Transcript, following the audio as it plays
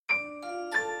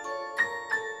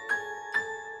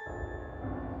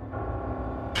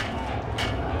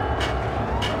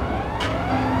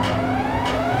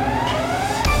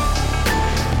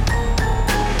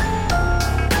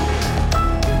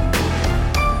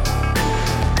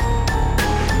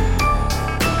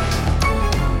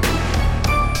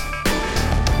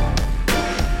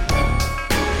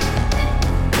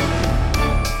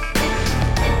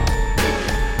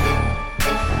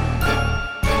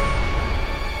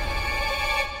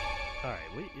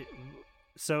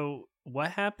So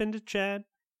what happened to Chad?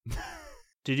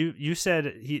 You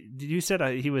said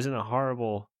he was in a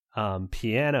horrible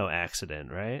piano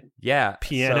accident, right? Yeah.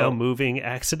 Piano moving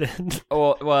accident.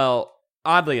 Well,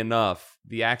 oddly enough,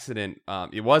 the accident,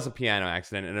 it was a piano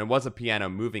accident, and it was a piano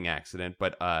moving accident,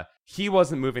 but he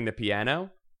wasn't moving the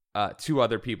piano. Two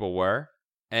other people were,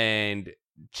 and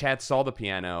Chad saw the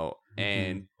piano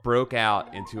and broke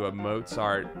out into a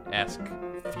Mozart-esque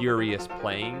furious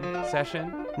playing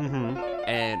session,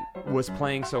 and was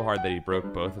playing so hard that he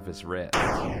broke both of his wrists.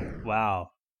 Wow.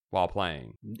 While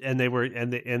playing. And they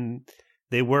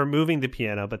were moving the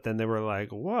piano, but then they were like,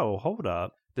 whoa, hold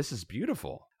up. This is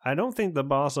beautiful. I don't think the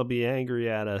boss will be angry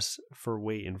at us for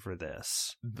waiting for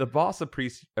this. The boss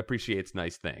appreciates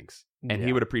nice things, and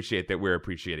he would appreciate that we're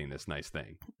appreciating this nice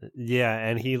thing. Yeah,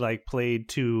 and he played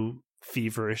too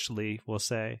feverishly, we'll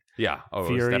say. Yeah,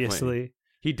 furiously.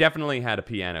 He definitely had a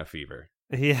piano fever.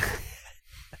 Yeah.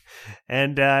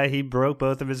 And he broke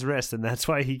both of his wrists, and that's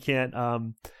why he can't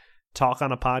talk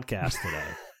on a podcast today.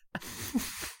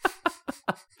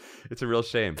 It's a real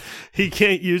shame. He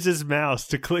can't use his mouse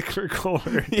to click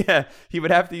record. Yeah, he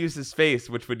would have to use his face,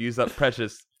 which would use up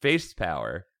precious face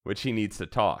power, which he needs to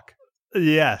talk.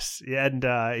 Yes, and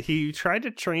he tried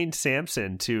to train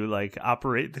Samson to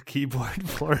operate the keyboard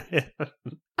for him.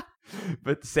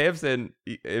 But Samson,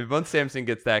 once Samson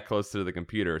gets that close to the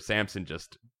computer, Samson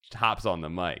just hops on the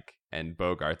mic and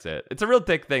bogarts it. It's a real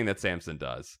dick thing that Samson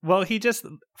does. Well, he just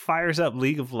fires up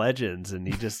League of Legends and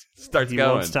he just starts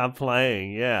going. Won't stop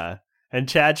playing, yeah. And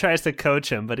Chad tries to coach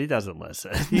him, but he doesn't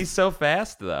listen. He's so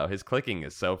fast, though. His clicking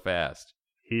is so fast.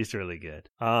 He's really good.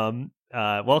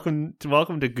 Welcome to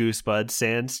Goosebud,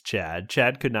 sans Chad.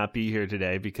 Chad could not be here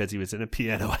today because he was in a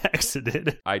piano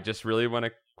accident. I just really want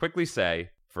to quickly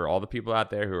say, for all the people out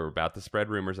there who are about to spread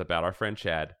rumors about our friend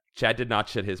Chad did not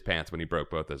shit his pants when he broke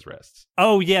both his wrists.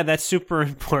 Oh yeah, that's super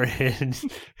important.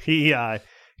 He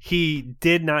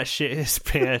did not shit his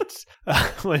pants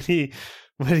when he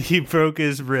broke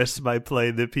his wrists by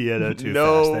playing the piano too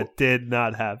fast. That did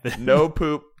not happen. No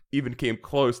poop even came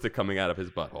close to coming out of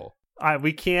his butthole.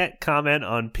 We can't comment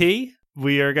on pee.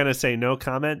 We are going to say no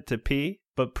comment to pee,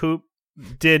 but poop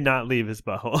did not leave his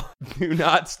butthole. Do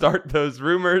not start those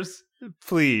rumors.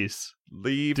 Please.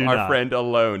 Leave our friend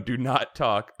alone. Do not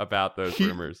talk about those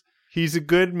rumors. He's a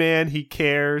good man. He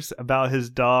cares about his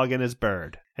dog and his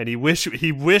bird. And he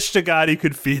wished to God he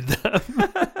could feed them.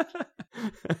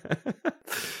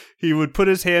 He would put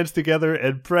his hands together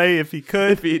and pray if he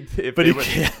could, but he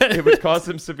can't. It would cause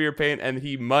him severe pain, and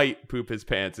he might poop his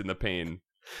pants in the pain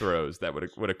throes that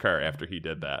would occur after he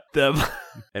did that.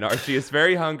 And Archie is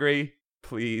very hungry.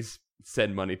 Please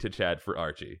send money to Chad for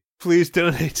Archie. Please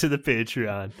donate to the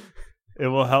Patreon. It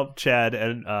will help Chad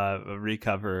and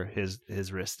recover his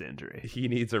wrist injury. He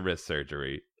needs a wrist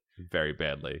surgery very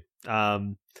badly.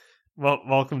 Well,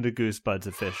 welcome to Goosebuds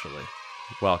officially.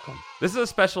 Welcome. This is a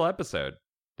special episode,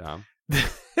 Dom.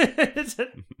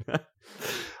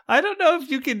 I don't know if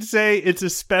you can say it's a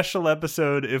special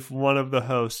episode if one of the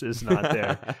hosts is not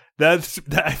there.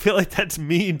 I feel like that's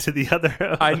mean to the other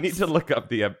host. I need to look up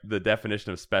the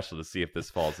definition of special to see if this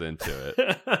falls into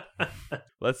it.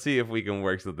 Let's see if we can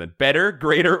work something better,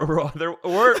 greater,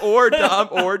 or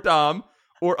Dom,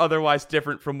 or otherwise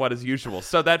different from what is usual.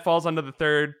 So that falls under the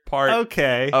third part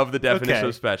of the definition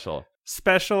of special.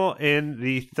 Special in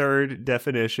the third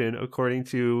definition, according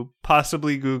to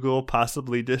possibly Google,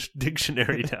 possibly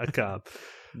dictionary.com.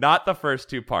 Not the first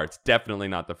two parts. Definitely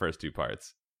not the first two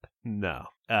parts. No.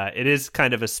 It is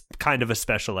kind of a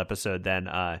special episode then.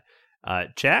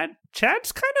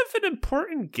 Chad's kind of an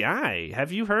important guy.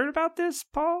 Have you heard about this,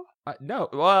 Paul? No.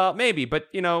 Well, maybe, but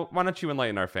why don't you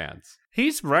enlighten our fans?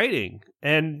 He's writing,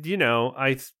 and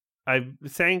I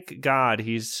thank God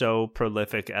he's so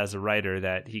prolific as a writer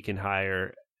that he can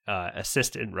hire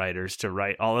assistant writers to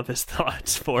write all of his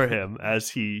thoughts for him as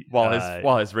he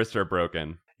while his wrists are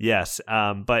broken. Yes,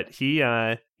 but he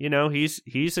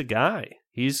he's a guy.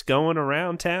 He's going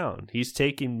around town. He's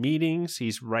taking meetings.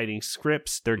 He's writing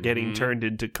scripts. They're getting turned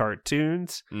into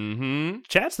cartoons. Mm-hmm.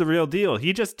 Chad's the real deal.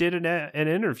 He just did an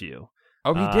interview.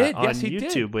 Oh, he did. Yes, on he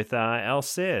YouTube did. with El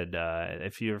Cid.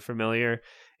 If you're familiar,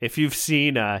 if you've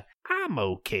seen "I'm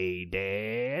Okay,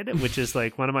 Dad," which is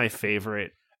one of my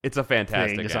favorite. It's a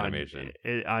fantastic animation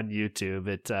on YouTube.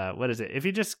 It's what is it? If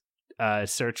you just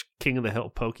search King of the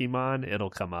Hill Pokemon, it'll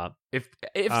come up.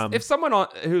 If someone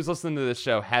who's listening to this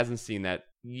show hasn't seen that,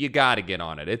 you got to get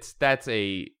on it. It's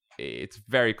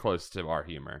very close to our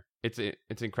humor. It's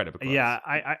incredibly close. Yeah,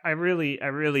 I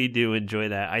really do enjoy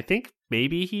that. I think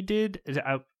maybe he did.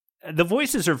 the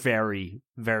voices are very,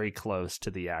 very close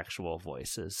to the actual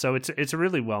voices. So it's a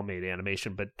really well-made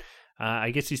animation, but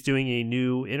I guess he's doing a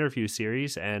new interview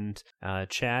series, and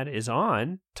Chad is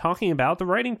on talking about the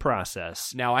writing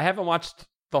process. Now, I haven't watched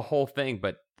the whole thing,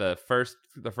 but the first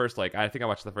like, I think I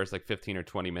watched the first like 15 or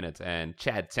 20 minutes, and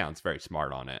Chad sounds very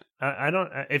smart on it. I don't.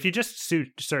 If you just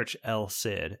search El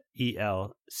Cid,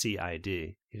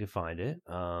 ELCID, you can find it.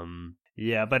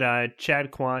 Yeah, but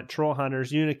Chad Quant, Troll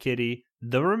Hunters, Unikitty,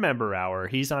 The Remember Hour.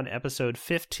 He's on episode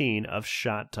 15 of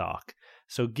Shot Talk.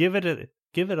 So give it a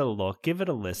look, give it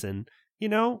a listen. You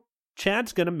know,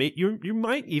 Chad's gonna make you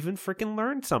might even freaking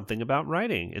learn something about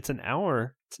writing. It's an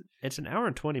hour. It's an hour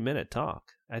and 20-minute talk.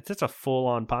 It's a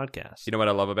full-on podcast. You know what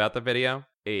I love about the video?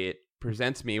 It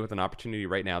presents me with an opportunity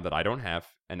right now that I don't have,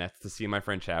 and that's to see my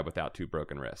friend Chad without 2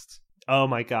 broken wrists. Oh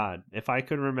my God! If I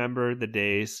could remember the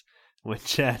days when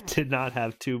Chad did not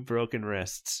have 2 broken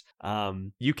wrists,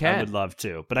 you can. I would love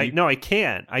to, but I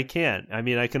can't. I can't. I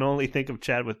mean, I can only think of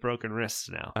Chad with broken wrists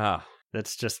now.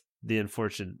 That's just the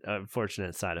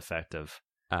unfortunate side effect of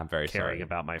I'm very caring sorry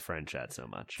about my friend Chad so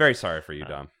much. Very sorry for you,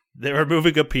 Dom. They were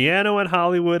moving a piano in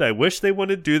Hollywood. I wish they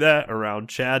wouldn't do that around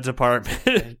Chad's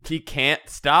apartment. He can't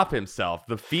stop himself.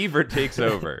 The fever takes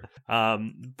over.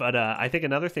 But I think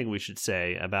another thing we should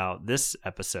say about this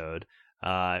episode,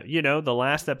 the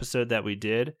last episode that we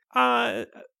did,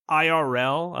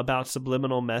 IRL, about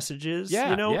subliminal messages.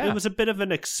 It was a bit of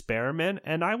an experiment,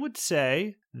 and I would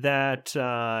say that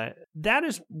that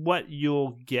is what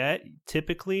you'll get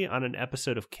typically on an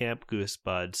episode of Camp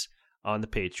Goosebuds on the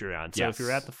Patreon. So if you're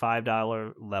at the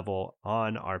 $5 level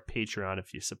on our Patreon,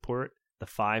 if you support the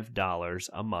 $5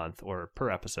 a month, or per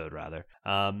episode rather,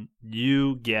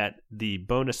 you get the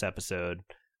bonus episode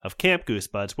of Camp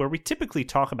Goosebuds, where we typically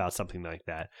talk about something like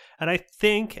that. And I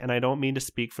think, and I don't mean to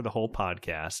speak for the whole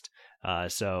podcast,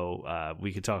 so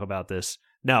we could talk about this.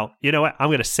 No, you know what? I'm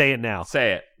going to say it now.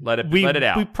 Say it. Let it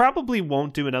out. We probably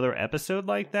won't do another episode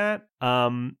like that,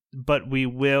 but we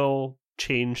will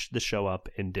change the show up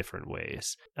in different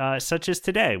ways, such as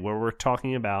today, where we're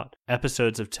talking about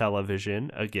episodes of television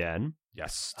again.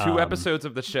 Yes, 2 episodes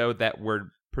of the show that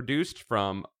were produced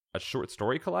from a short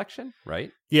story collection,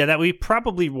 right? Yeah, that we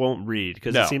probably won't read,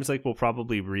 because it seems like we'll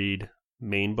probably read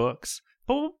main books,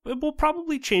 but we'll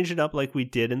probably change it up like we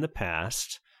did in the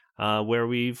past, where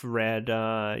we've read,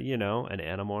 an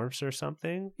Animorphs or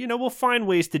something. We'll find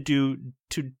ways to do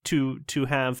to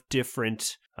have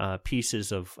different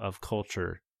pieces of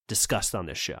culture discussed on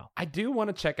this show. I do want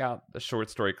to check out the short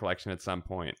story collection at some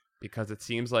point, because it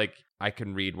seems like I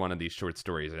can read one of these short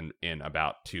stories in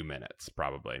about 2 minutes,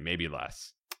 probably, maybe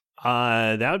less.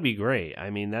 That would be great.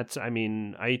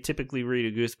 I typically read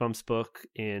a Goosebumps book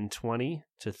in 20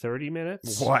 to 30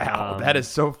 minutes. Wow, that is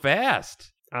so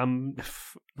fast.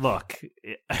 Look,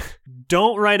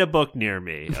 don't write a book near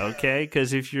me, okay?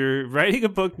 Because if you're writing a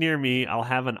book near me, I'll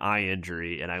have an eye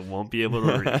injury and I won't be able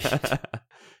to read.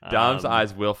 Dom's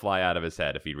eyes will fly out of his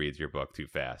head if he reads your book too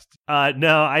fast.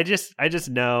 No, I just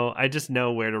know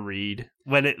where to read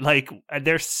when it, like,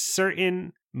 there's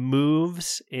certain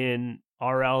moves in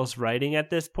RL's writing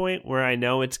at this point where I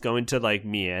know it's going to like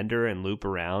meander and loop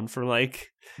around for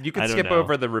like. You can skip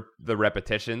over the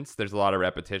repetitions. There's a lot of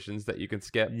repetitions that you can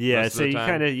skip. Yeah, so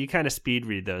you kind of speed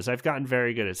read those. I've gotten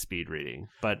very good at speed reading,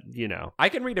 but I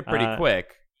can read it pretty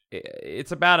quick.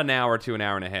 It's about an hour to an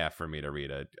hour and a half for me to read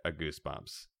a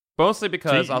Goosebumps. Mostly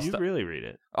because you really read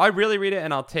it. I really read it,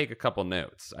 and I'll take a couple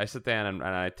notes. I sit down and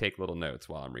I take little notes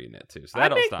while I'm reading it too. So I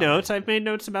make notes. I've made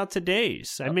notes about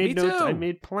today's. I made notes. Too. I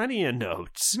made plenty of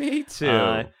notes. Me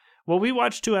too. Well, we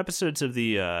watched 2 episodes of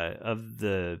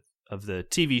the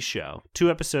TV show. 2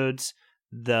 episodes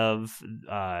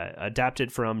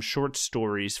adapted from short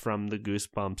stories from the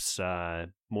Goosebumps.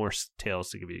 More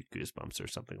tales to give you goosebumps, or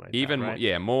something like that.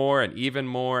 Right? More and even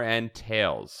more, and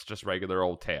tales, just regular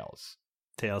old tales.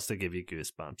 Tales to give you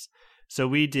goosebumps. So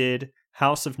we did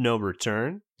House of No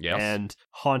Return and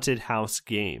Haunted House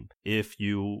Game. If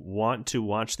you want to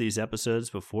watch these episodes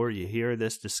before you hear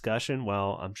this discussion,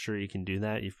 well, I'm sure you can do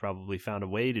that. You've probably found a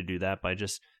way to do that by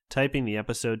just typing the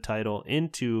episode title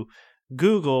into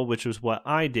Google, which was what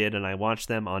I did, and I watched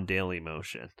them on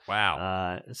Dailymotion.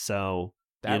 Wow. So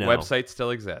that website still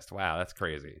exists. Wow, that's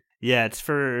crazy. Yeah, it's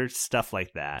for stuff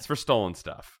like that. It's for stolen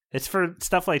stuff. It's for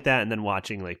stuff like that, and then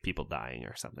watching like people dying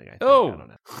or something. I think. Oh, I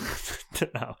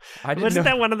don't know. Wasn't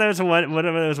that one of those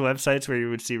websites where you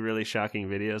would see really shocking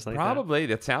videos like that? Probably.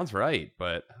 That sounds right,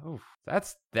 but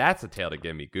that's a tale to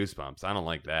give me goosebumps. I don't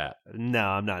like that. No,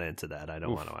 I'm not into that. I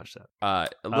don't want to watch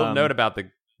that. A little note about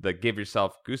the Give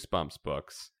Yourself Goosebumps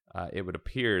books. It would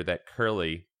appear that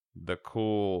Curly, the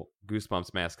cool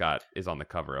Goosebumps mascot, is on the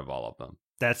cover of all of them.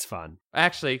 That's fun.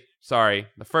 Actually, sorry.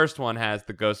 The first one has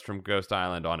the ghost from Ghost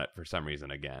Island on it for some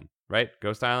reason again. Right?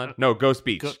 Ghost Island? No, Ghost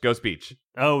Beach. Ghost Beach.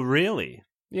 Oh, really?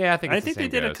 Yeah, I think it's they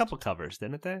did ghost. a couple covers,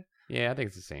 didn't they? Yeah, I think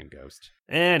it's the same ghost.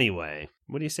 Anyway,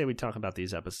 what do you say we talk about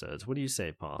these episodes? What do you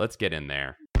say, Paul? Let's get in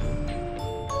there.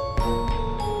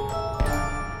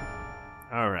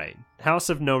 All right. House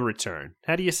of No Return.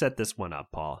 How do you set this one up,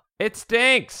 Paul? It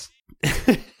stinks.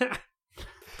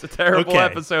 It's a terrible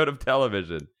episode of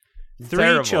television.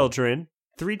 Three children.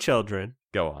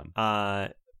 Go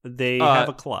on. They have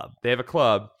a club. They have a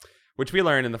club, which we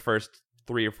learn in the first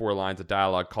 3 or 4 lines of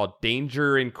dialogue called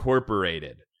Danger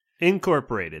Incorporated.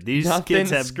 These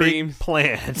kids have big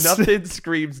plans. Nothing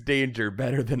screams danger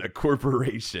better than a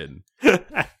corporation.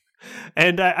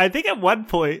 And I think at one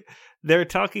point they're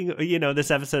talking, this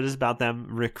episode is about them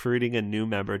recruiting a new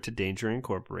member to Danger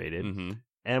Incorporated. Mm-hmm.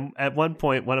 And at one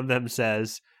point, one of them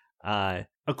says, a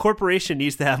corporation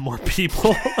needs to have more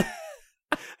people.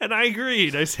 And I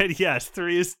agreed. I said, yes,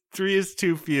 3 is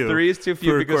too few. 3 is too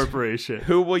few for because a corporation.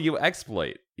 Who will you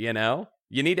exploit? You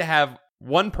need to have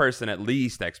one person at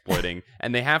least exploiting,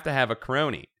 and they have to have a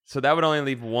crony. So that would only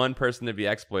leave one person to be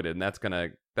exploited, and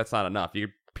that's not enough. Your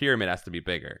pyramid has to be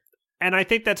bigger. And I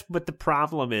think that's what the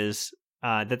problem is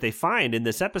that they find in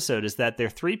this episode is that they're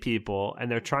 3 people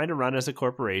and they're trying to run as a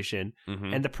corporation.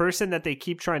 Mm-hmm. And the person that they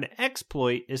keep trying to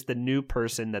exploit is the new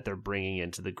person that they're bringing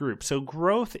into the group. So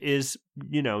growth is,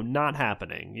 not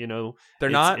happening.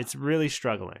 It's really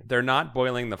struggling. They're not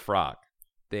boiling the frog.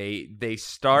 They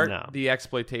start the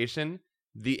exploitation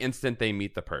the instant they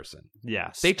meet the person.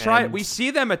 Yes. They try. We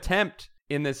see them attempt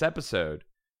in this episode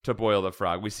to boil the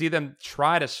frog. We see them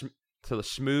try to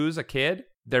schmooze a kid.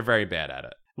 They're very bad at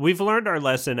it. We've learned our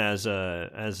lesson as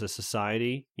a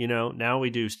society. Now we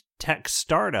do tech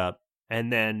startup,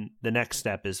 and then the next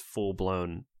step is full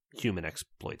blown human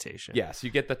exploitation. Yes, you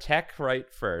get the tech right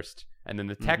first, and then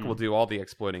the tech will do all the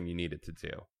exploiting you need it to do.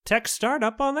 Tech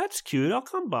startup. Oh, that's cute. I'll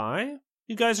come by.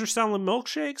 You guys are selling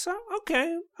milkshakes? Oh,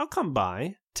 okay, I'll come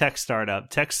by. Tech startup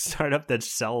that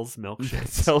sells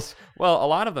milkshakes. Well, a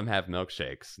lot of them have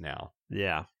milkshakes now.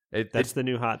 Yeah, that's the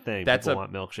new hot thing. People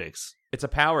want milkshakes. It's a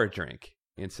power drink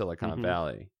in Silicon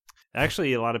Valley.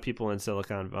 Actually, a lot of people in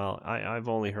Silicon Valley. I've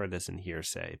only heard this in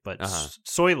hearsay, but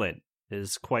Soylent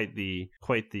is quite the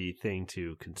thing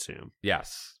to consume.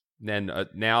 Yes. And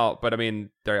now, but I mean,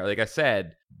 like I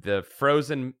said, the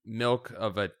frozen milk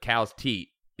of a cow's teat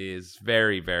is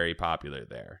very, very popular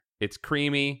there. It's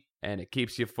creamy and it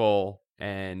keeps you full,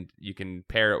 and you can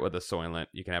pair it with a Soylent.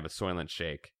 You can have a Soylent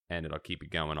shake, and it'll keep you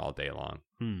going all day long.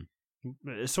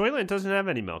 Soylent doesn't have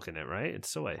any milk in it, right? It's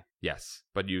soy. Yes,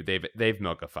 but they've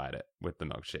milkified it with the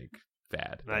milkshake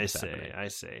fad. I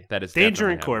see. That is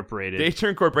Danger Incorporated. Danger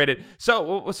Incorporated.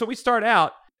 So we start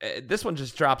out. This one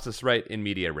just drops us right in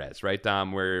media res, right,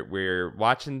 Dom? We're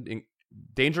watching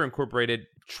Danger Incorporated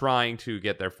trying to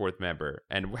get their 4th member.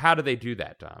 And how do they do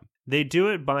that, Dom? They do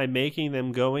it by making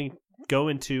them go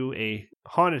into a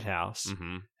haunted house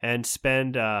and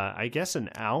spend, I guess, an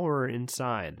hour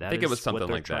inside. I think it was something like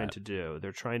that. They're trying to do.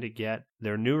 They're trying to get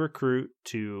their new recruit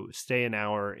to stay an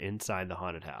hour inside the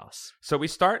haunted house. So we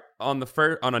start on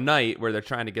a night where they're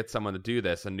trying to get someone to do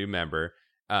this, a new member.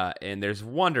 And there's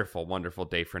wonderful, wonderful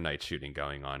day for night shooting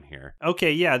going on here.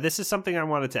 Okay, yeah, this is something I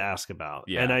wanted to ask about.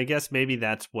 Yeah. And I guess maybe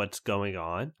that's what's going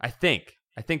on. I think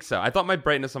so. I thought my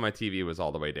brightness on my TV was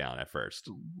all the way down at first.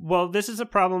 Well, this is a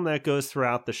problem that goes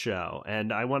throughout the show.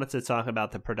 And I wanted to talk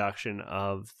about the production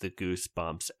of the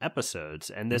Goosebumps episodes.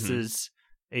 And this is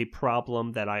a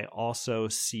problem that I also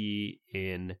see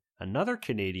in another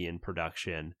Canadian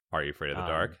production. Are You Afraid of the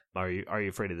Dark? Are you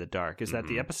Afraid of the Dark? Is that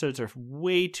the episodes are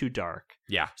way too dark.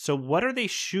 Yeah. So what are they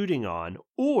shooting on?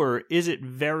 Or is it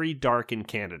very dark in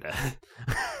Canada?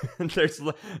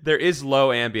 There is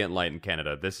low ambient light in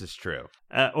Canada. This is true.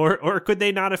 Or could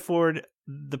they not afford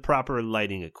the proper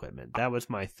lighting equipment? That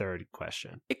was my third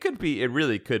question. It could be. It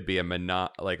really could be a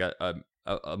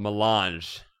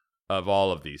melange of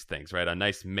all of these things, right? A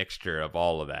nice mixture of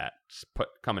all of that just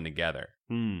coming together.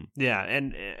 Yeah,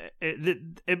 and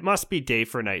it must be day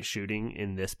for night shooting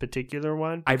in this particular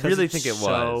one. I really think it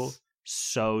was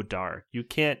so dark.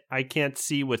 I can't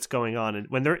see what's going on. And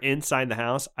when they're inside the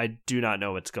house, I do not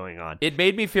know what's going on. It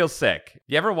made me feel sick.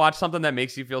 You ever watch something that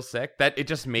makes you feel sick? That it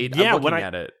just made. Yeah, I'm looking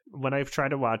at it. When I've tried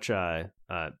to watch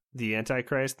The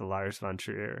Antichrist, the Lars von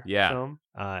Trier film,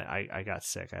 I got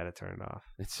sick. I had to turn it off.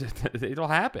 It'll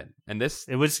happen. And this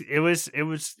it was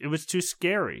too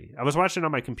scary. I was watching it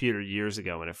on my computer years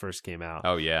ago when it first came out.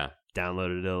 Oh yeah.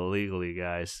 Downloaded it illegally,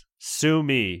 guys. Sue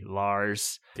me,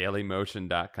 Lars.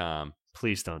 Dailymotion.com.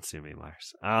 Please don't sue me,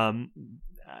 Lars.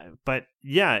 But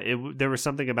yeah, there was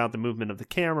something about the movement of the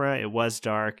camera. It was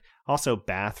dark. Also,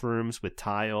 bathrooms with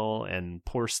tile and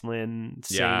porcelain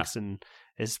sinks, and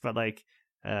it's but like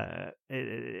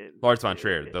Lars von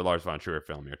Trier, the Lars von Trier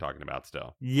film you're talking about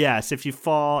still. Yes, if you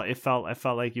fall, I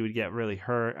felt like you would get really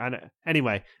hurt.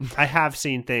 Anyway, I have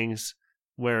seen things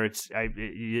where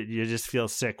you just feel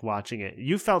sick watching it.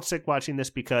 You felt sick watching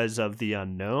this because of the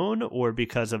unknown or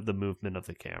because of the movement of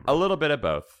the camera? A little bit of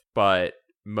both, but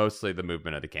mostly the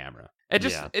movement of the camera.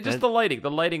 The lighting.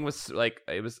 The lighting was like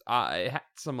it had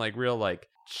some like real like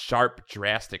sharp,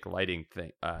 drastic lighting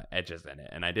edges in it,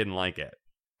 and I didn't like it.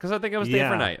 Because I think it was day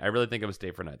for night. I really think it was day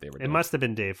for night. It must have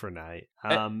been day for night.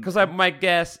 Because my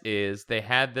guess is they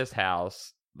had this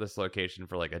location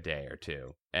for like a day or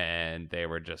two, and they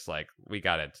were just like, we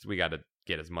gotta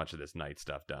get as much of this night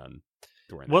stuff done.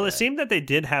 Well, it seemed that they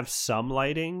did have some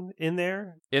lighting in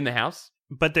there in the house,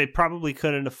 but they probably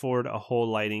couldn't afford a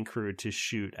whole lighting crew to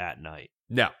shoot at night.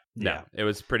 No, it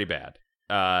was pretty bad.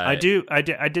 I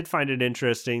did find it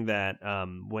interesting that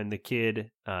when the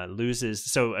kid loses,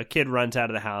 so a kid runs out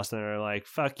of the house and they're like,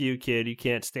 "Fuck you, kid! You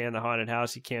can't stay in the haunted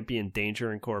house. You can't be in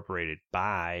Danger Incorporated.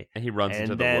 Bye." And he runs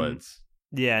into the woods.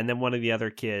 Yeah, and then one of the other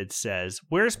kids says,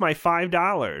 "Where's my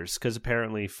 $5?" Because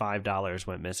apparently $5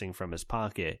 went missing from his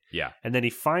pocket. Yeah, and then he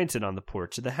finds it on the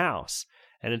porch of the house.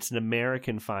 And it's an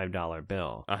American $5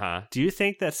 bill. Uh-huh. Do you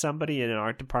think that somebody in an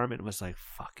art department was like,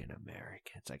 fucking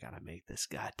Americans, I gotta make this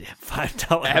goddamn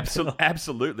 $5 bill?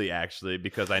 Absolutely, actually,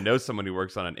 because I know someone who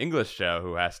works on an English show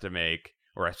who has to make,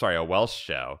 a Welsh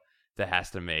show that has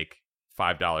to make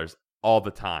 $5 all the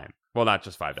time. Well, not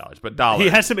just $5, but dollars. He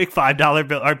has to make $5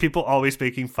 bill. Are people always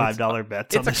making $5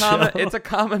 bets on the show? It's a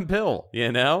common bill,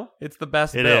 you know? It's the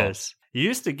best bill. It is. You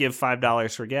used to give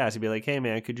 $5 for gas. You'd be like, "Hey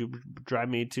man, could you drive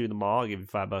me to the mall? I'll give you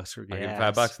 $5 for gas." I'll give you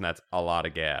 $5, and that's a lot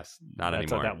of gas. Not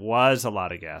anymore. That was a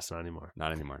lot of gas. Not anymore.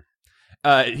 Not anymore.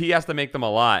 He has to make them a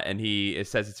lot, and it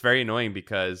says it's very annoying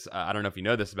because I don't know if you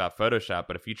know this about Photoshop,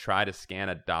 but if you try to scan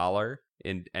 $1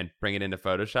 and bring it into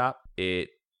Photoshop, it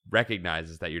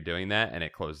recognizes that you're doing that and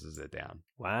it closes it down.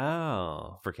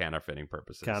 Wow. For counterfeiting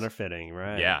purposes. Counterfeiting,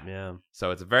 right. Yeah.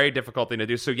 So it's a very difficult thing to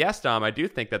do. So yes, Dom, I do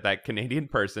think that Canadian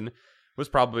person was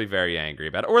probably very angry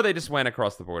about it. Or they just went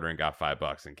across the border and got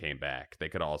 $5 and came back. They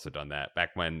could have also done that. Back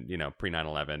when, pre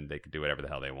 9/11, they could do whatever the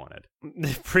hell they wanted.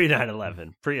 Pre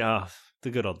 9/11. The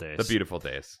good old days. The beautiful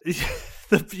days.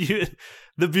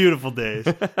 the beautiful days.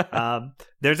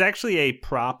 There's actually a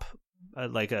prop,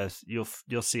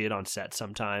 you'll see it on set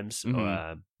sometimes.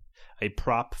 Mm-hmm. A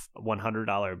prop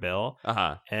 $100 bill.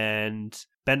 Uh-huh. And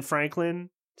Ben Franklin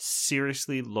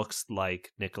seriously looks like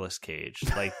Nicolas Cage.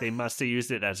 Like they must have used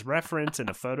it as reference in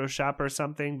a Photoshop or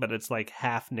something, but it's like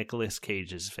half Nicolas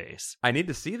Cage's face. I need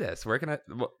to see this. Where can I?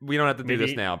 Well, we don't have to do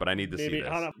this now, but I need to see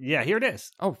this. Yeah, here it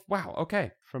is. Oh wow.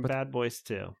 Okay. From Bad Boys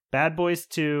 2. Bad Boys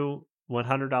 2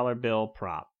 $100 bill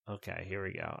prop. Okay, here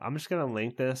we go. I'm just gonna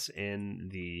link this in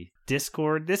the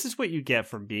Discord. This is what you get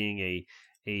from being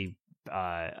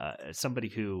somebody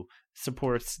who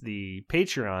supports the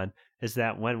Patreon, is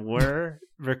that when we're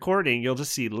recording, you'll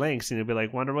just see links and you'll be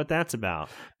like, wonder what that's about.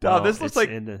 Oh, this looks like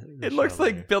it looks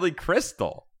like Billy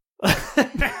Crystal. I'm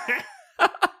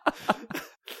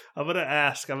gonna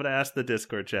ask the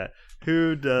Discord chat,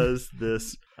 who does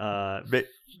this?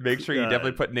 Make sure you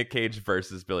definitely put Nick Cage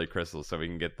versus Billy Crystal so we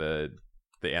can get the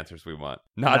answers we want.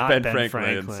 Not Ben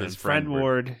Franklin's his friend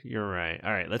Ward. You're right.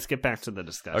 All right, let's get back to the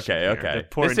discussion. Okay.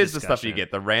 This is the stuff you get.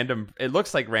 The random. It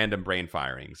looks like random brain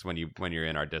firings when you're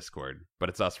in our Discord, but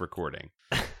it's us recording.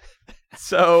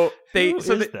 So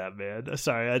that man?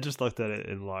 Sorry, I just looked at it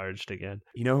enlarged again.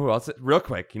 You know who else? Real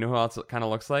quick, you know who else it kind of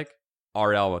looks like?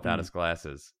 RL without his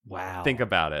glasses. Wow. Think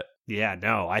about it. Yeah,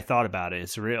 no, I thought about it.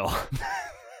 It's real.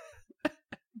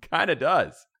 Kind of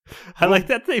does. I like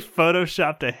that they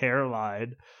photoshopped a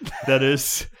hairline that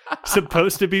is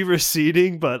supposed to be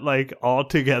receding, but like all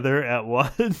together at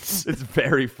once. It's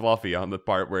very fluffy on the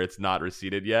part where it's not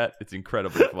receded yet. It's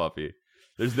incredibly fluffy.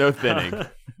 There's no thinning.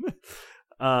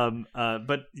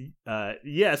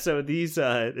 Yeah, so these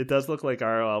it does look like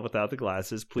ROL without the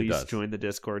glasses. Please join the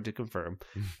Discord to confirm.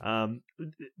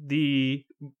 The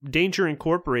Danger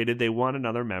Incorporated, they want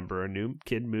another member. A new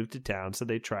kid moved to town, so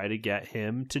they try to get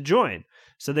him to join.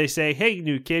 So they say, "Hey,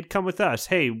 new kid, come with us.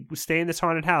 Hey, stay in this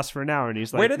haunted house for an hour." And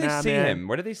he's like, "Where do they see him?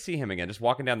 Where do they see him again? Just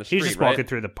walking down the street?" He's just walking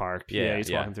through the park. Yeah,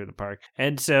 he's walking through the park.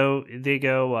 And so they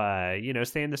go,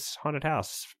 stay in this haunted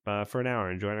house for an hour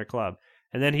and join our club.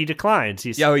 And then he declines.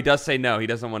 He does say no. He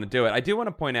doesn't want to do it. I do want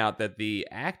to point out that the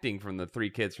acting from the three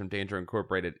kids from Danger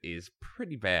Incorporated is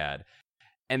pretty bad.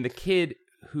 And the kid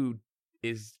who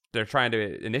they're trying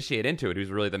to initiate into it,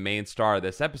 who's really the main star of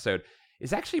this episode,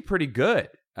 is actually pretty good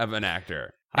of an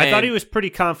actor. I thought he was pretty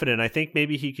confident. I think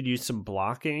maybe he could use some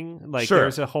blocking. Like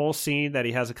there's a whole scene that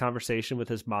he has a conversation with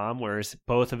his mom where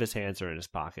both of his hands are in his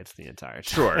pockets the entire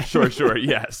time. Sure,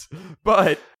 yes.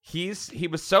 But he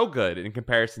was so good in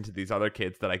comparison to these other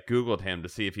kids that I Googled him to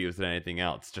see if he was in anything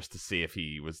else, just to see if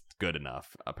he was good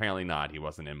enough. Apparently not. He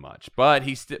wasn't in much. But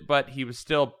he was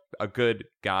still a good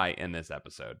guy in this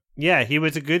episode. Yeah, he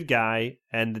was a good guy,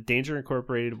 and the Danger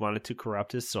Incorporated wanted to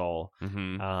corrupt his soul.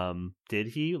 Mm-hmm. Did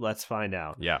he? Let's find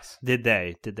out. Yes. Did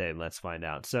they? Let's find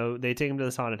out. So they take him to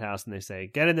this haunted house and they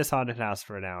say, get in this haunted house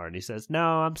for an hour. And he says,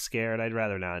 no, I'm scared. I'd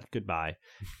rather not. Goodbye.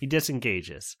 He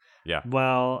disengages. Yeah.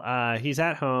 Well, he's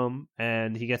at home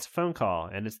and he gets a phone call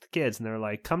and it's the kids and they're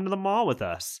like, come to the mall with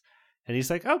us. And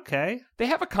he's like, okay. They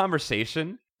have a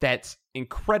conversation that's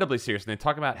incredibly serious. And they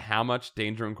talk about how much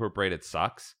Danger Incorporated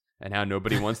sucks and how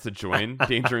nobody wants to join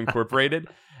Danger Incorporated.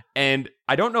 And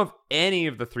I don't know if any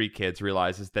of the three kids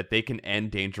realizes that they can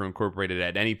end Danger Incorporated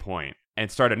at any point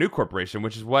and start a new corporation,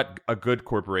 which is what a good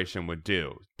corporation would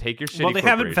do. Take your shitty Well, they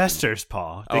have investors,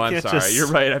 Paul. They I'm sorry. You're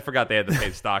right. I forgot they had to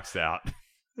pay stocks out.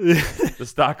 The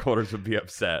stockholders would be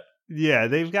upset. Yeah,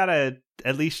 they've got to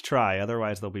at least try.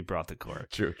 Otherwise, they'll be brought to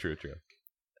court. True.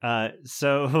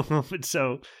 So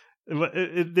what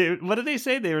did they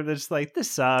say? They were just like, this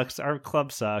sucks. Our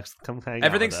club sucks. Come hang out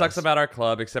Everything with sucks us. about our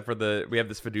club except for we have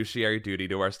this fiduciary duty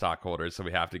to our stockholders, so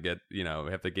we have to get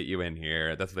you in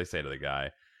here. That's what they say to the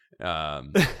guy.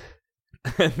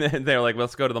 And then they're like,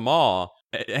 let's go to the mall.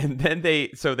 And then they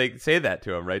say that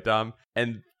to him, right, Dom?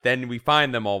 And then we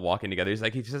find them all walking together. He's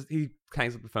like, he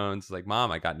hangs up the phone. He's like,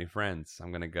 Mom, I got new friends.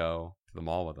 I'm going to go to the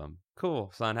mall with them.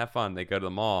 Cool, son, have fun. They go to the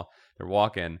mall. They're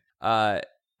walking.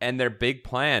 And their big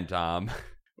plan, Tom,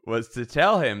 was to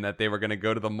tell him that they were going to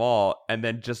go to the mall and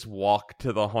then just walk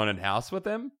to the haunted house with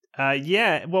him.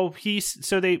 Yeah. Well,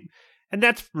 and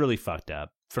that's really fucked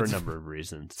up for a number of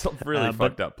reasons. It's a really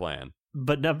fucked up plan.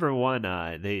 But number one,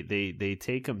 they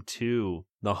take him to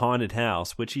the haunted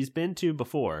house, which he's been to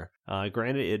before.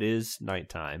 Granted, it is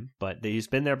nighttime, but he's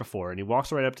been there before, and he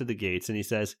walks right up to the gates and he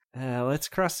says, let's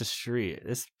cross the street.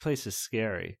 This place is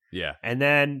scary. Yeah. And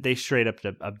then they straight up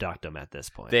abduct him at this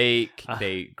point. They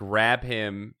grab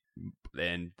him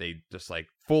and they just like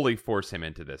fully force him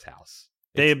into this house.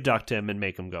 They abduct him and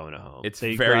make him go in a home.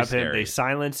 They very grab scary. him. They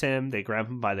silence him. They grab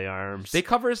him by the arms. They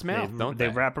cover his mouth, don't they?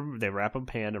 They wrap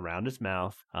a hand around his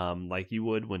mouth, like you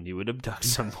would when you would abduct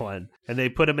someone, and they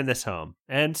put him in this home.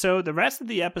 And so the rest of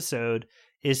the episode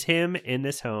is him in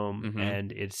this home,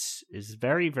 and it's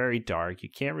very, very dark. You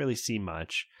can't really see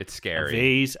much. It's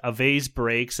scary. A vase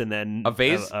breaks, and then a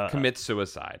vase commits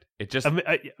suicide. It just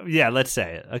let's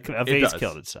say it. A vase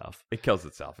killed itself. It kills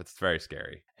itself. It's very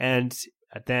scary. And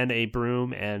then a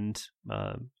broom and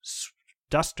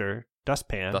dustpan,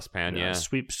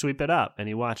 sweep it up, and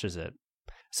he watches it.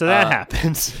 So that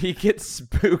happens. He gets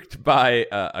spooked by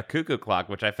a cuckoo clock,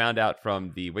 which I found out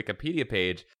from the Wikipedia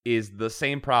page is the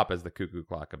same prop as the cuckoo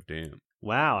clock of doom.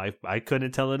 Wow, I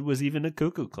couldn't tell it was even a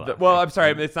cuckoo clock. I'm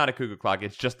sorry, it's not a cuckoo clock.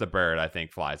 It's just a bird, I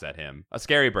think, flies at him. A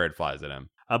scary bird flies at him.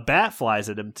 A bat flies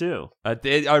at him, too.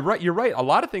 You're right. A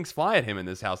lot of things fly at him in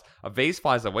this house. A vase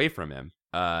flies away from him,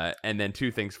 and then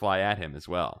two things fly at him as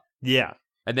well. Yeah.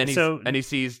 And then he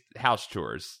sees house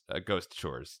chores, ghost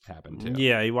chores happen, too.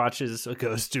 Yeah, he watches a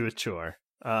ghost do a chore.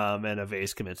 And a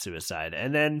vase commits suicide.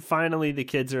 And then finally the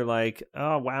kids are like,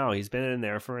 oh, wow, he's been in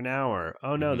there for an hour.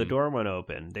 Oh, no, the door went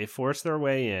open. They force their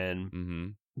way in. Mm-hmm.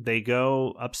 They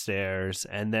go upstairs,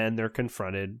 and then they're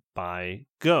confronted by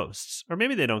ghosts. Or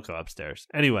maybe they don't go upstairs.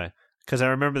 Anyway, because I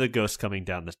remember the ghosts coming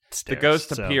down the stairs. The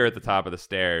ghosts appear at the top of the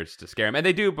stairs to scare him. And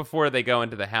they do before they go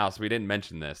into the house. We didn't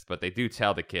mention this, but they do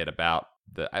tell the kid about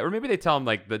or maybe they tell him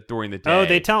during the day. Oh,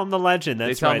 they tell him the legend.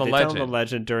 That's right. They tell him the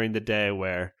legend during the day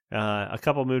where a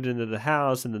couple moved into the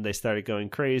house and then they started going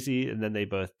crazy and then they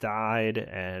both died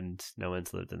and no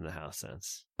one's lived in the house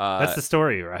since. That's the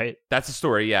story, right? That's the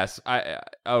story, yes. I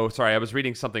was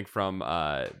reading something from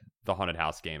the Haunted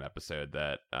House game episode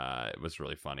that was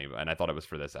really funny, and I thought it was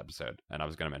for this episode, and I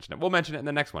was going to mention it. We'll mention it in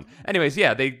the next one. Anyways,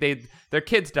 yeah, their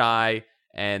kids die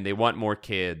and they want more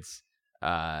kids.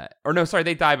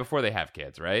 They die before they have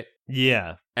kids, right?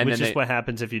 Yeah, which is what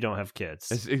happens if you don't have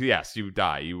kids. Yes, you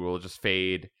die. You will just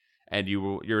fade, and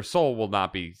your soul will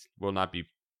not be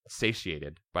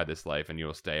satiated by this life, and you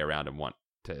will stay around and want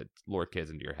to lure kids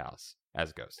into your house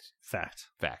as ghosts.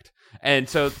 Fact. And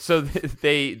so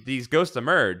these ghosts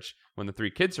emerge when the three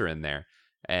kids are in there,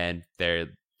 and they're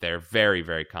very,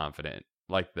 very confident,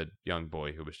 like the young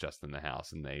boy who was just in the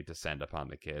house, and they descend upon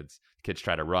the kids. The kids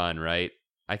try to run, right?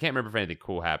 I can't remember if anything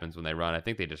cool happens when they run. I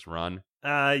think they just run.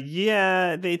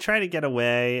 Yeah, they try to get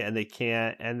away and they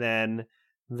can't, and then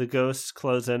the ghosts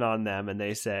close in on them and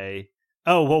they say,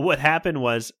 oh, well, what happened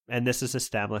was, and this is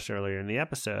established earlier in the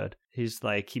episode, he's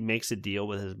like, he makes a deal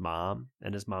with his mom,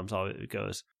 and his mom's always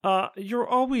goes, you're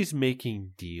always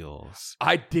making deals.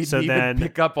 I didn't even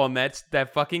pick up on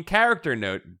that fucking character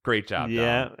note. Great job,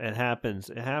 yeah, Dom. it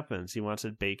happens. He wants a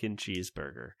bacon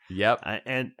cheeseburger. Yep.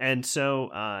 And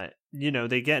so,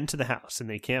 they get into the house and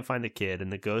they can't find the kid,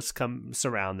 and the ghosts come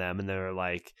surround them, and they're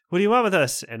like, what do you want with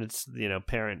us? And it's,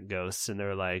 parent ghosts, and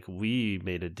they're like, we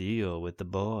made a deal with the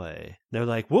boy. They're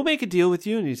like, we'll make a deal with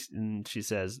you. And she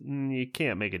says, you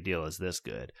can't make a deal as this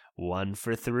good. 1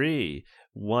 for 3.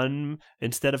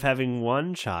 Instead of having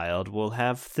one child, we'll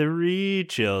have 3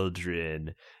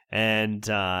 children. And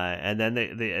then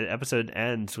the episode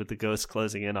ends with the ghosts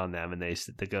closing in on them, and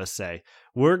the ghosts say,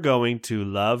 we're going to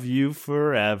love you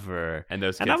forever. And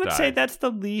those kids I would die. say that's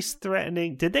the least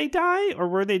threatening. Did they die, or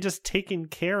were they just taken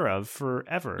care of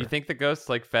forever? You think the ghosts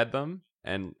fed them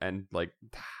and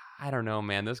I don't know,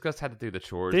 man. Those ghosts had to do the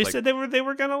chores. They said they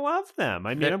were gonna love them.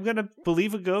 I mean, I'm gonna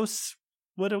believe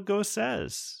what a ghost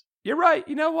says. You're right.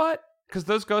 You know what? Because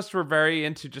those ghosts were very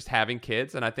into just having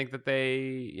kids, and I think that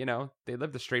they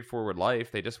lived a straightforward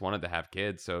life. They just wanted to have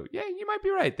kids. So yeah, you might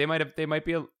be right. They might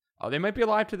be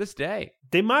alive to this day.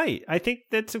 They might. I think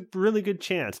that's a really good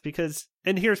chance because.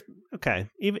 And here's okay.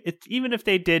 Even if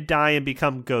they did die and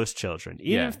become ghost children,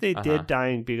 did die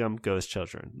and become ghost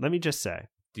children, let me just say.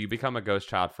 Do you become a ghost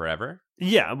child forever?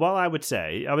 Yeah. Well, I would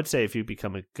say if you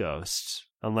become a ghost,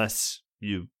 unless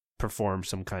you perform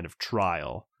some kind of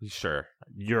trial, sure,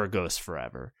 you're a ghost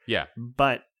forever. Yeah.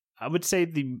 But I would say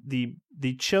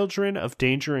the children of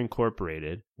Danger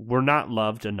Incorporated were not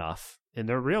loved enough in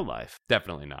their real life.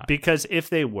 Definitely not. Because if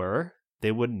they were,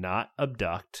 they would not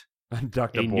abduct a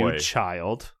boy. New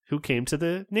child who came to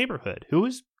the neighborhood, who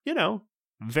was,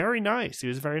 very nice. He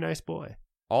was a very nice boy.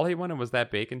 All he wanted was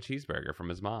that bacon cheeseburger from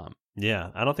his mom. Yeah,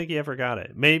 I don't think he ever got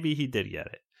it. Maybe he did get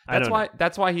it.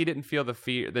 That's why he didn't feel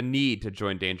the need to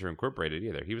join Danger Incorporated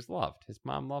either. He was loved. His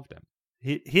mom loved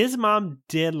him. His mom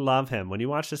did love him. When you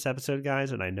watch this episode,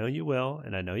 guys, and I know you will,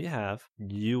 and I know you have,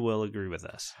 you will agree with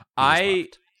us. I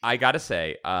gotta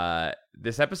say,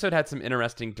 this episode had some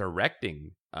interesting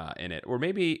directing in it, or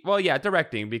maybe,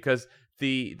 directing, because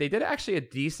they did actually a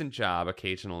decent job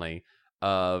occasionally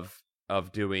of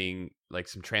doing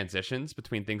some transitions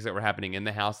between things that were happening in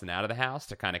the house and out of the house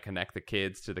to kind of connect the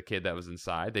kids to the kid that was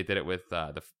inside. They did it with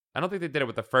I don't think they did it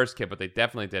with the first kid, but they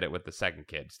definitely did it with the second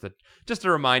kid. Just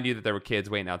to remind you that there were kids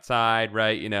waiting outside,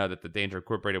 right? That the Danger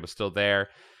Incorporated was still there.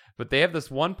 But they have this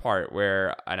one part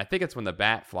where, and I think it's when the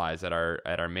bat flies at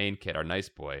our main kid, our nice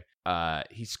boy,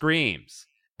 he screams.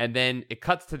 And then it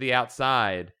cuts to the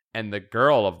outside, and the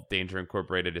girl of Danger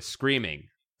Incorporated is screaming.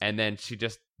 And then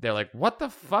they're like, what the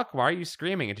fuck? Why are you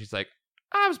screaming? And she's like,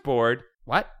 I was bored.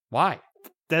 What? Why?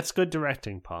 That's good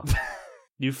directing, Paul.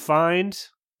 You find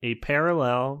a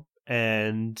parallel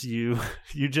and you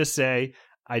just say,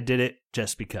 I did it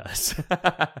just because.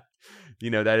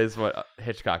 That is what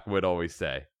Hitchcock would always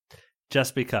say.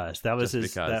 Just because. That was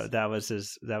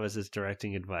his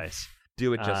directing advice.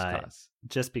 Do it just because.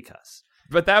 Just because.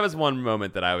 But that was one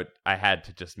moment that I had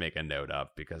to just make a note of,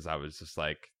 because I was just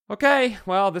like, okay,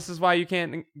 well, this is why you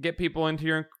can't get people into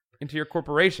your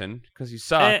corporation, because you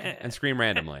suck and scream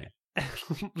randomly.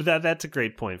 That's a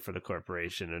great point for the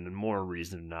corporation, and more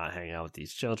reason to not hang out with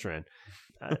these children.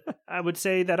 I would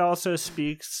say that also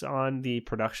speaks on the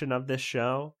production of this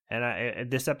show. And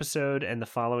this episode and the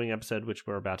following episode, which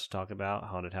we're about to talk about,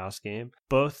 Haunted House Game,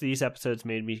 both these episodes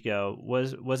made me go,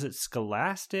 was it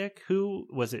Scholastic? Who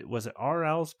was it? Was it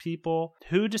RL's people?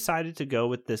 Who decided to go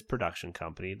with this production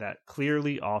company that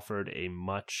clearly offered a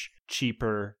much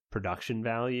cheaper production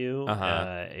value,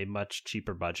 a much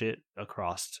cheaper budget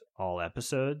across all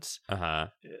episodes?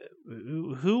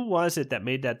 Who was it that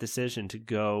made that decision to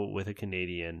go with a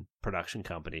Canadian production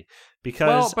company?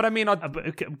 Because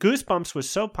Goosebumps was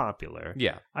so popular.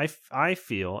 Yeah, I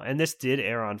feel, and this did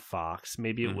air on Fox.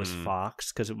 Maybe it was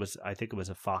Fox, because I think it was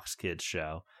a Fox Kids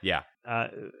show. Yeah.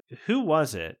 Who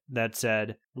was it that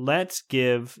said, let's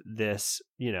give this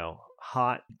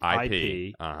hot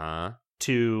IP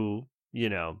to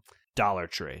Dollar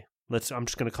Tree? I'm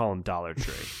just gonna call them Dollar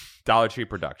Tree. Dollar Tree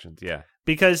Productions, yeah.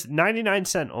 Because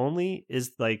 99-cent only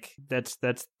is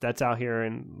that's out here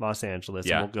in Los Angeles.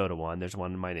 Yeah. And we'll go to one. There's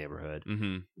one in my neighborhood.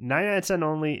 99-cent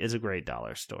only is a great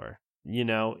dollar store.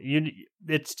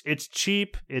 It's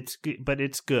cheap. But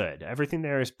it's good. Everything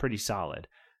there is pretty solid.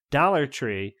 Dollar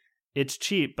Tree, it's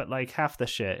cheap, but half the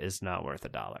shit is not worth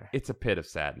 $1. It's a pit of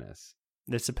sadness.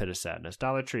 It's a pit of sadness.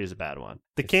 Dollar Tree is a bad one.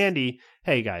 The candy,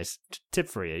 hey guys, tip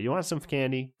for you. You want some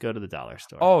candy? Go to the dollar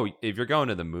store. Oh, if you're going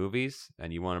to the movies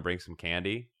and you want to bring some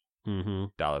candy,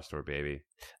 dollar store, baby.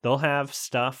 They'll have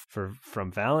stuff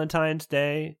from Valentine's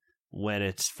Day when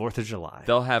it's 4th of July.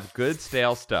 They'll have good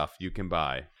stale stuff you can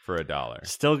buy for $1.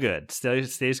 Still good. Still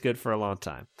stays good for a long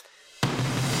time.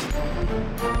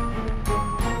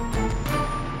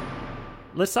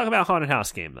 Let's talk about Haunted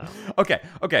House Game, though.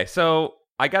 Okay. So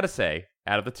I gotta say,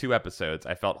 out of the 2 episodes,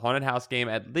 I felt Haunted House Game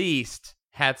at least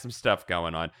had some stuff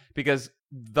going on, because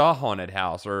the Haunted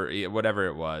House, or whatever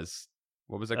it was,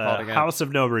 what was it called again? House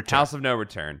of No Return. House of No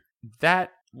Return.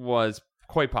 That was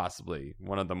quite possibly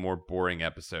one of the more boring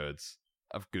episodes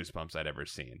of Goosebumps I'd ever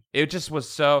seen. It just was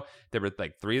so, there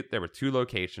were 2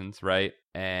 locations, right?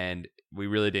 And we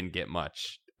really didn't get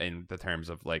much in the terms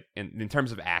of in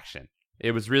terms of action.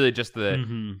 It was really just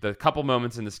the couple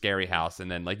moments in the scary house,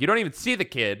 and then you don't even see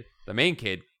the main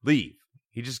kid, leave.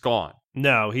 He's just gone.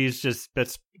 No, he's just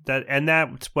that's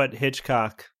what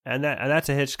Hitchcock, and that's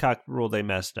a Hitchcock rule they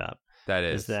messed up. That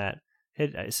is that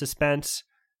suspense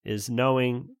is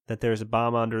knowing that there's a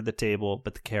bomb under the table,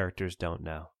 but the characters don't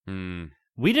know.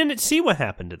 We didn't see what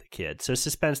happened to the kid, so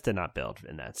suspense did not build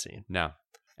in that scene. No,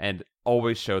 and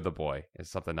always show the boy is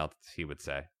something else he would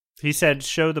say. He said,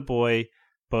 "Show the boy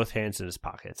both hands in his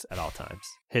pockets at all times."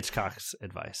 Hitchcock's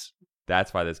advice.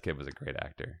 That's why this kid was a great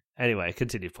actor. Anyway,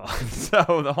 continue, Paul.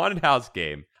 So the Haunted House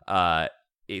Game,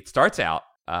 it starts out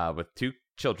with 2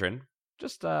 children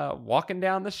just walking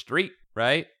down the street,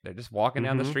 right? They're just walking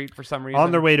down the street for some reason.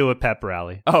 On their way to a pep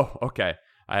rally. Oh, okay.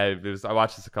 I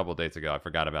watched this a couple of days ago. I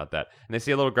forgot about that. And they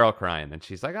see a little girl crying, and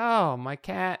she's like, "Oh, my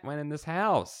cat went in this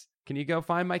house. Can you go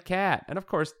find my cat?" And of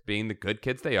course, being the good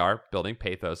kids they are, building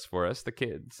pathos for us, the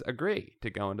kids agree to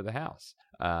go into the house.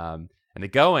 And they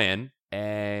go in,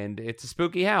 and it's a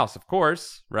spooky house, of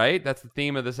course, right? That's the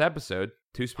theme of this episode.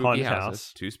 2 spooky Haunted houses.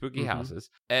 house. 2 spooky houses.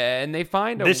 And they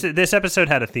find this episode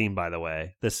had a theme, by the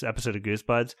way. This episode of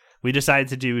Goosebuds. We decided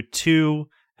to do 2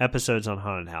 episodes on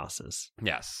haunted houses.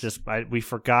 Yes. We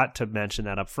forgot to mention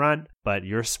that up front, but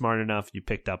you're smart enough. You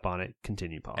picked up on it.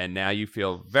 Continue, Paul. And now you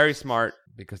feel very smart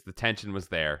because the tension was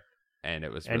there, and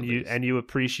it was released. You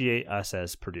appreciate us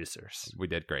as producers. We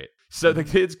did great. So the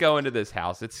kids go into this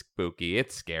house. It's spooky.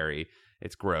 It's scary.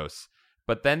 It's gross.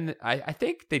 But then I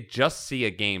think they just see a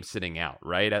game sitting out,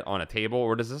 right, on a table,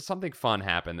 or does something fun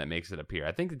happen that makes it appear?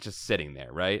 I think it's just sitting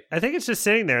there, right? I think it's just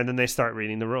sitting there, and then they start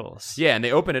reading the rules. Yeah, and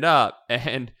they open it up,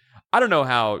 and I don't know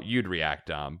how you'd react,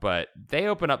 Dom, but they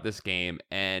open up this game,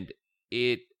 and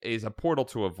it is a portal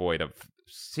to a void of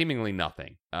seemingly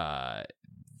nothing.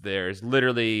 There's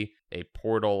literally a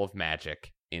portal of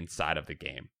magic inside of the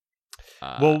game.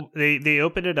 Well, they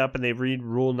open it up and they read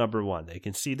rule number 1. They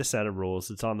can see the set of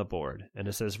rules. It's on the board. And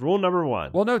it says rule number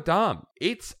 1. Well, no, Dom.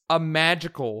 It's a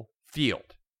magical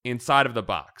field inside of the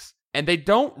box. And they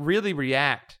don't really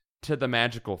react to the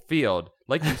magical field.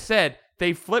 Like you said,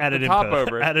 they flip the top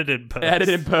over. Added in post. Added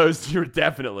in post, you're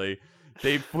definitely.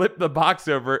 They flip the box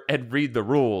over and read the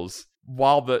rules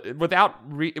without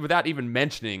even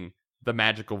mentioning the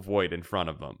magical void in front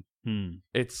of them.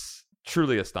 It's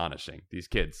truly astonishing. These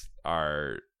kids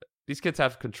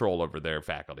have control over their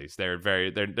faculties.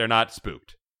 They're not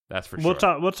spooked. That's for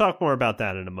sure. We'll talk more about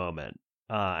that in a moment.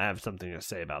 I have something to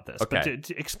say about this. Okay. But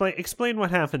to explain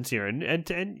what happens here,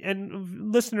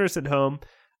 and listeners at home,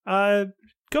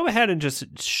 go ahead and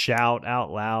just shout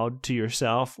out loud to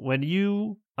yourself when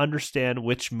you understand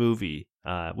which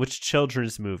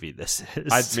children's movie this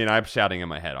is. I mean, I'm shouting in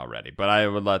my head already, but I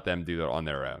would let them do that on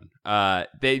their own.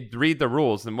 They read the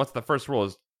rules, and what's the first rule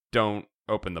is don't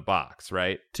open the box,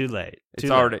 right? Too late.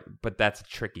 But that's a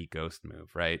tricky ghost move,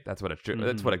 right? That's what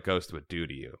a ghost would do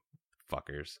to you,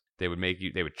 fuckers. They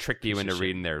would trick you into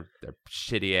reading their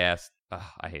shitty ass. Ugh,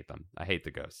 I hate them. I hate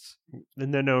the ghosts.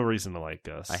 And there's no reason to like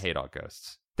ghosts. I hate all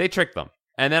ghosts. They trick them.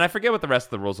 And then I forget what the rest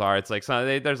of the rules are. It's like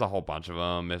there's a whole bunch of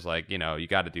them. There's you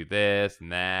got to do this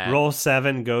and that. Roll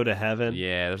 7, go to heaven.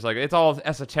 Yeah, there's it's all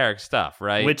esoteric stuff,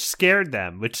 right? Which scared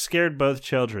them. Which scared both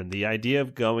children. The idea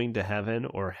of going to heaven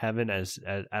or heaven as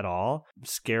at all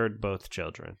scared both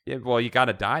children. Yeah, well, you got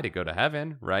to die to go to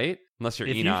heaven, right? Unless you're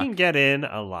Enoch. If you can get in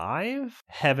alive,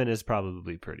 heaven is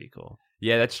probably pretty cool.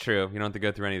 Yeah, that's true. You don't have to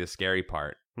go through any of the scary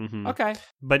part. Mm-hmm. Okay.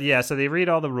 But yeah, so they read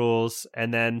all the rules,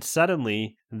 and then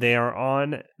suddenly they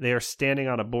are standing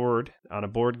on a board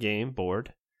game,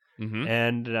 mm-hmm.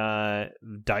 and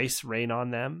dice rain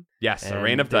on them. Yes, a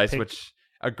rain of dice, it's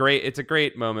a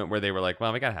great moment where they were like,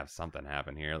 well, we gotta have something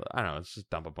happen here. I don't know, let's just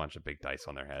dump a bunch of big dice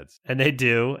on their heads. And they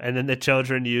do, and then the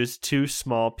children use 2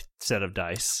 small set of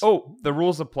dice. Oh, the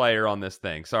rules of play are on this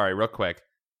thing. Sorry, real quick.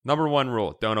 Number 1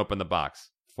 rule, don't open the box.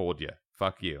 Fooled you.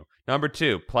 Fuck you. Number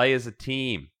 2, play as a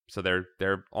team. So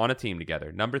they're on a team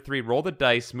together. Number 3, roll the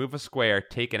dice, move a square,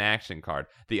 take an action card.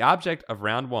 The object of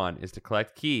round 1 is to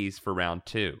collect keys for round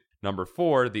 2. Number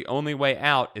 4, the only way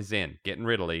out is in. Getting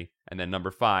Ridley. And then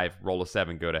number 5, roll a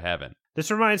 7, go to heaven.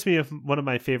 This reminds me of one of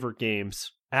my favorite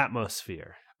games,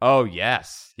 Atmosphere. Oh,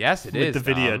 yes. Yes, it is. With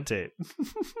the videotape.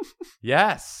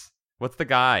 Yes. What's the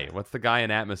guy? What's the guy in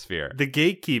Atmosphere? The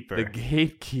gatekeeper. The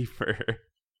gatekeeper.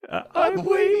 I'm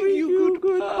waving you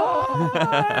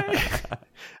goodbye.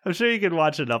 I'm sure you can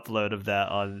watch an upload of that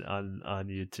on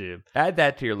YouTube. Add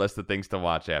that to your list of things to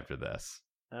watch after this.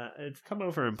 Come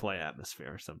over and play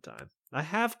Atmosphere sometime. I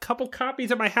have a couple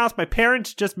copies at my house. My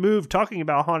parents just moved. Talking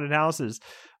about haunted houses,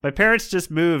 my parents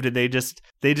just moved and they just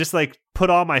like put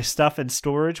all my stuff in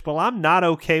storage. Well, I'm not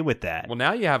okay with that. Well,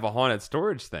 now you have a haunted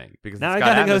storage thing because now it's I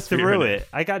gotta go Atmosphere through in it.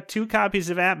 I got 2 copies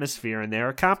of Atmosphere in there,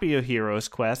 a copy of Heroes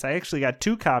Quest. I actually got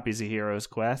 2 copies of Heroes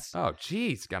Quest. Oh,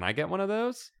 geez, can I get one of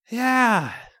those?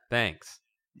 Yeah. Thanks.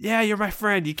 Yeah, you're my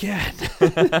friend. You can.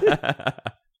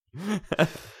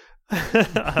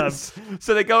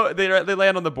 So they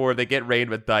land on the board, they get rained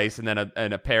with dice, and then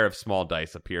a pair of small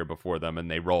dice appear before them,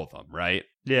 and they roll them, right?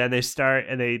 Yeah, and they start,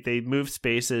 and they move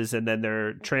spaces, and then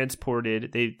they're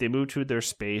transported. They move to their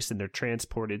space, and they're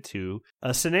transported to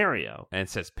a scenario. And it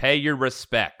says, pay your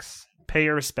respects. Pay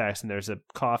your respects, and there's a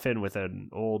coffin with an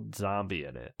old zombie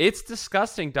in it. It's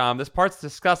disgusting, Dom. This part's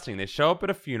disgusting. They show up at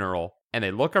a funeral, and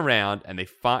they look around, and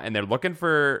they're looking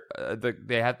for I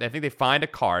think they find a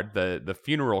card, the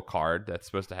funeral card that's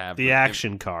supposed to have the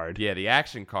action card. Yeah, the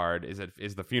action card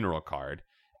is the funeral card,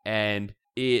 and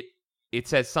it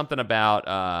says something about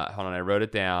hold on, I wrote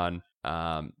it down.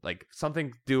 Like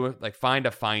something like find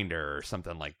a finder or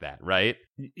something like that, right?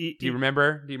 Do you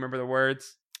remember? Do you remember the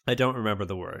words? I don't remember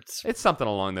the words. It's something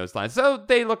along those lines. So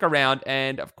they look around,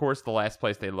 and of course, the last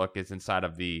place they look is inside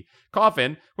of the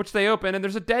coffin, which they open, and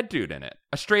there's a dead dude in it.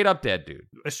 A straight up dead dude.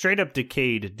 A straight up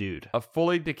decayed dude. A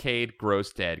fully decayed,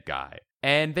 gross dead guy.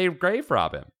 And they grave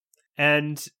rob him.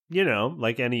 And,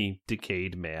 like any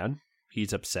decayed man,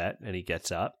 he's upset, and he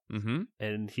gets up,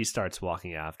 and he starts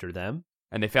walking after them.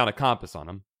 And they found a compass on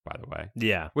him, by the way.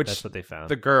 Yeah, that's what they found.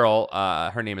 The girl,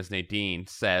 her name is Nadine,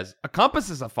 says, a compass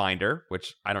is a finder,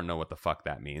 which I don't know what the fuck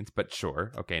that means, but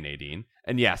sure. Okay, Nadine.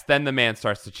 And yes, then the man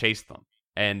starts to chase them.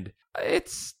 And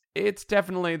it's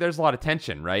definitely, there's a lot of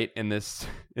tension, right? In this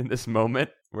moment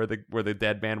where the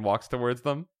dead man walks towards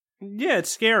them. Yeah,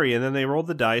 it's scary. And then they roll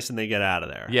the dice and they get out of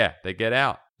there. Yeah, they get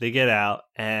out. They get out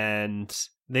and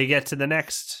they get to the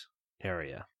next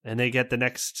area. And they get the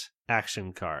next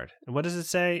action card. And what does it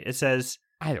say? It says,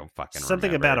 I don't fucking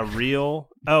something remember. About a real.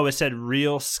 Oh, it said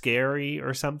real scary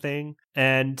or something.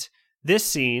 And this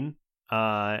scene,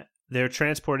 they're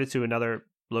transported to another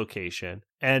location.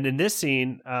 And in this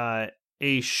scene, a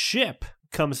ship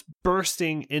comes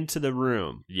bursting into the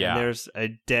room. Yeah. And there's a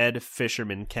dead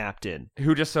fisherman captain.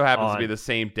 Who just so happens to be the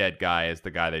same dead guy as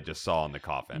the guy they just saw in the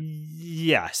coffin.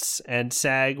 Yes. And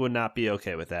SAG would not be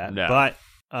okay with that. No. But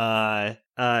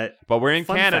we're in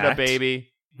Canada, fact, baby.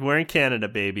 We're in Canada,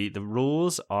 baby. The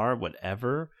rules are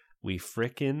whatever we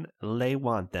frickin'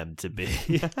 want them to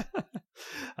be.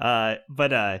 But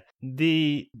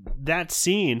that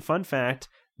scene, fun fact,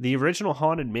 the original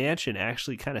Haunted Mansion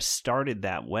actually kind of started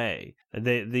that way.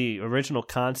 The original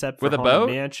concept for With a Haunted boat?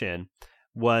 Mansion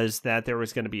was that there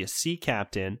was going to be a sea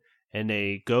captain and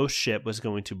a ghost ship was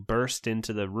going to burst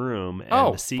into the room,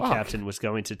 and the sea captain was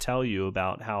going to tell you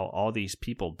about how all these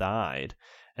people died.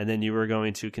 And then you were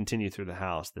going to continue through the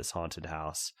house, this haunted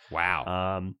house.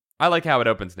 Wow. I like how it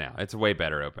opens now. It's a way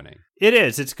better opening. It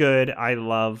is. It's good. I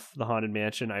love the Haunted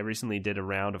Mansion. I recently did a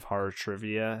round of horror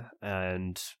trivia,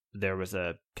 and there was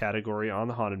a category on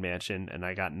the Haunted Mansion, and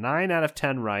I got 9 out of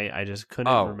 10 right. I just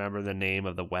couldn't remember the name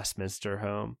of the Westminster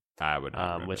home. I would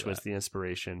not remember which that. was the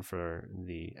inspiration for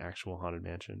the actual Haunted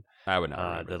Mansion. I would not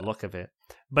remember the that. look of it.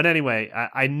 But anyway,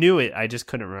 I knew it. I just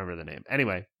couldn't remember the name.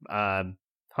 Anyway,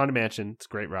 Haunted Mansion. It's a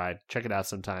great ride. Check it out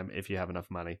sometime if you have enough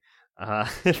money.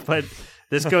 But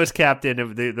this ghost captain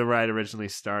of the ride originally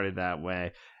started that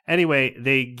way. Anyway,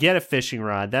 they get a fishing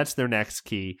rod. That's their next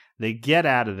key. They get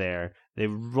out of there. They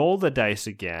roll the dice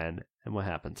again. And what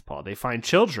happens, Paul? They find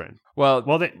children.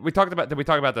 Did we talk about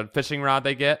the fishing rod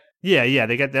they get? Yeah,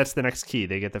 they get, that's the next key.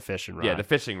 They get the fishing rod. Yeah, the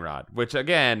fishing rod, which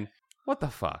again, what the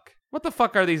fuck? What the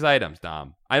fuck are these items,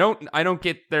 Dom? I don't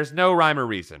get, there's no rhyme or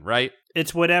reason, right?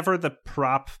 It's whatever the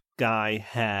prop guy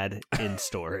had in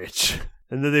storage.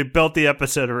 And then they built the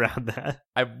episode around that.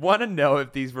 I want to know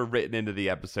if these were written into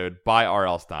the episode by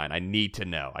R.L. Stine. I need to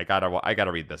know. I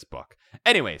gotta read this book.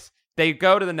 Anyways, they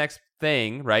go to the next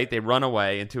thing, right? They run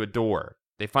away into a door.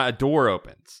 they find a door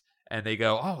opens and they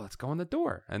go, oh, let's go in the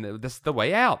door. And this is the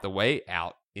way out. The way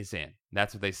out is in.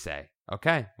 That's what they say.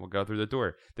 Okay, we'll go through the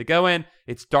door. They go in.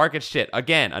 It's dark as shit.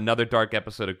 Again, another dark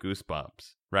episode of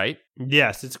Goosebumps, right?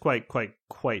 Yes, it's quite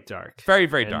dark. Very,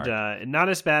 very dark. Not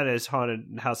as bad as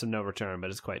Haunted House of No Return, but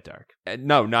it's quite dark.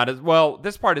 No, not as well.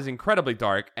 This part is incredibly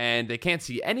dark, and they can't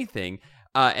see anything.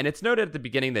 And it's noted at the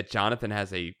beginning that Jonathan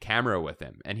has a camera with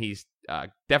him, and he's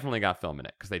definitely got film in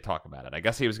it because they talk about it. I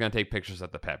guess he was going to take pictures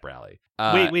at the pep rally.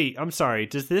 Wait, I'm sorry.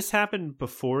 Does this happen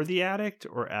before The Addict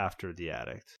or after The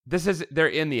Addict? They're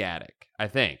in the attic, I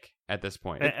think, at this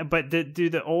point. But do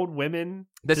the old women?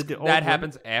 That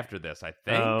happens after this, I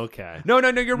think. Oh, okay. No,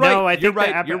 you're right. No, You're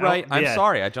right. I'm yeah.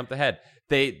 sorry, I jumped ahead.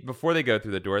 Before they go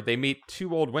through the door, they meet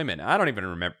two old women. I don't even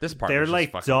remember this part. They're was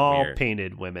like just doll weird.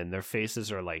 painted women. Their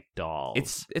faces are like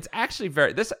dolls. It's actually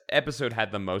very. This episode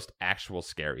had the most actual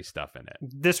scary stuff in it.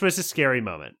 This was a scary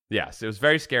moment. Yes, it was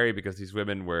very scary because these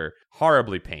women were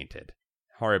horribly painted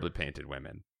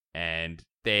women, and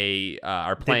they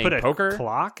are playing they put poker. A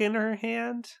clock in her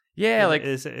hand. Yeah, like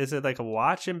is it like a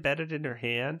watch embedded in her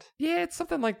hand? Yeah, it's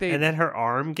something like and then her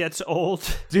arm gets old.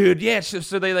 Dude, yeah.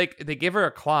 So they give her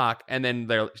a clock, and then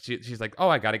she's like, "Oh,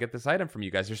 I got to get this item from you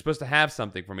guys. You're supposed to have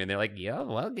something for me." And they're like, "Yeah,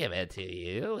 we'll give it to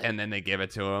you." And then they give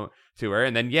it to her,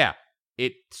 and then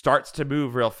it starts to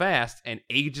move real fast and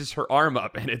ages her arm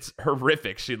up, and it's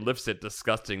horrific. She lifts it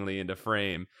disgustingly into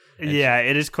frame. Yeah,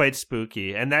 it is quite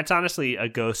spooky, and that's honestly a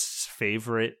ghost's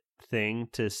favorite thing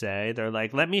to say. They're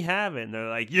like, "Let me have it," and they're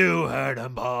like, "You heard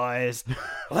him, boys.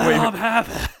 Let him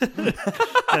have it."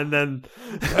 and then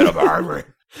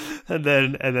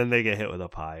and then they get hit with a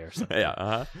pie or something.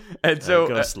 Yeah, and so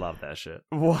ghosts love that shit.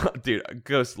 Well, dude,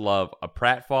 ghosts love a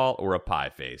pratfall or a pie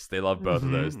face. They love both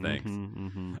of those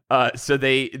things. So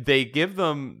they give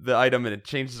them the item, and it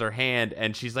changes her hand,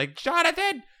 and she's like,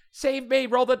 "Jonathan, save me!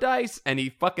 Roll the dice!" And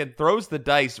he fucking throws the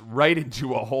dice right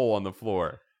into a hole on the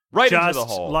floor. Right just into the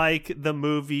hole. Just like the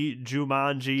movie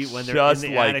Jumanji when they're in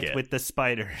the attic with the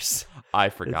spiders. I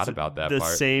forgot about that part. The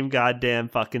same goddamn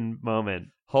fucking moment.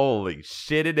 Holy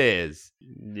shit, it is.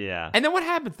 Yeah. And then what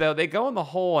happens, though? They go in the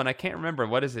hole, and I can't remember.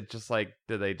 What is it? Just like,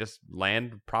 do they just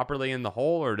land properly in the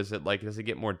hole, or does he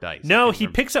get more dice? No, he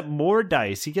picks up more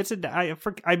dice. He gets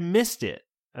I missed it.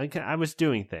 I was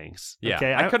doing things. Yeah.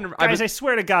 Okay? I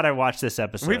swear to God, I watched this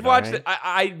episode. We've watched it.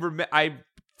 I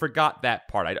forgot that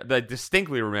part. I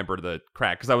distinctly remember the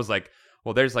crack because I was like,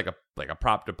 well, there's like a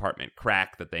prop department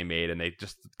crack that they made, and they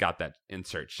just got that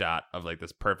insert shot of like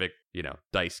this perfect,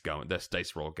 dice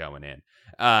roll going in.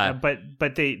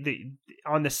 But they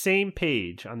on the same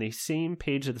page of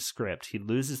the script, he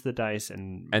loses the dice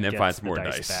and then finds more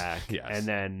dice back. Yes.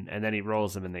 and then he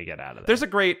rolls them and they get out of there.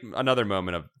 There's another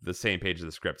moment of the same page of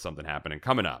the script, something happening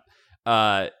coming up.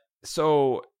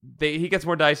 So he gets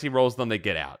more dice, he rolls them, they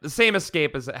get out. The same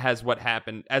escape as what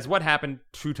happened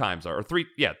 2 times or 3.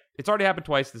 Yeah, it's already happened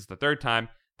twice. This is the 3rd time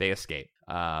they escape.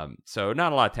 So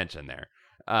not a lot of tension there.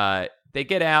 They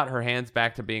get out. Her hand's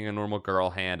back to being a normal girl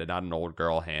hand and not an old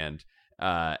girl hand.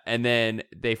 And then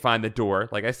they find the door,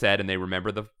 like I said, and they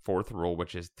remember the 4th rule,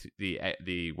 which is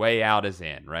the way out is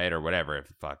in, right, or whatever. If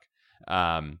the fuck.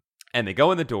 And they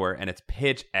go in the door, and it's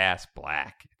pitch ass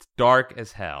black. It's dark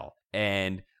as hell.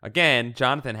 And again,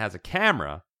 Jonathan has a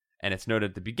camera, and it's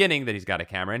noted at the beginning that he's got a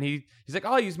camera, and he's like,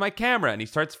 "Oh, I'll use my camera," and he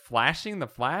starts flashing the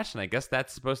flash, and I guess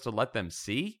that's supposed to let them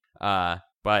see.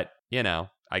 But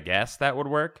I guess that would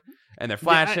work. And they're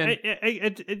flashing.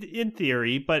 In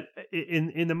theory, but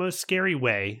in the most scary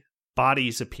way,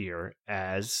 bodies appear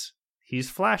as he's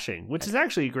flashing, which is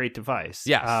actually a great device.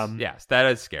 Yes, yes, that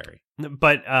is scary.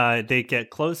 But they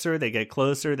get closer. They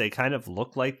kind of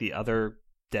look like the other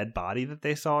dead body that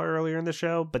they saw earlier in the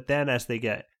show, but then as they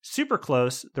get super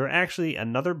close, they're actually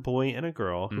another boy and a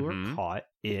girl who are caught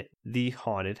in the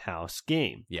haunted house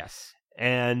game. Yes.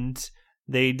 And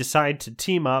they decide to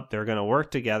team up. They're going to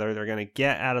work together. They're going to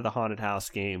get out of the haunted house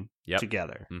game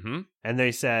together. Mm-hmm. And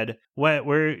they said, where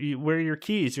are your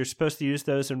keys? You're supposed to use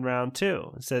those in round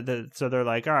 2. So they're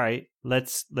like, all right,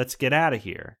 let's get out of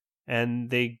here. And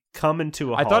they come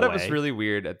into a hallway. I thought it was really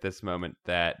weird at this moment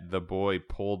that the boy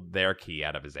pulled their key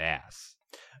out of his ass.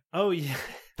 Oh, yeah.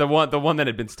 The one that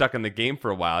had been stuck in the game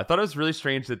for a while. I thought it was really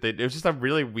strange that it was just a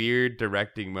really weird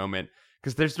directing moment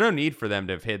because there's no need for them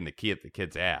to have hidden the key at the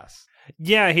kid's ass.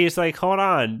 Yeah, he's like, hold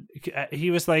on.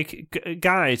 He was like,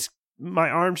 guys, my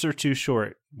arms are too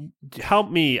short.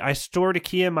 Help me. I stored a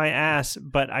key in my ass,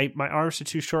 but my arms are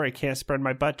too short. I can't spread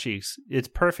my butt cheeks. It's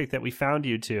perfect that we found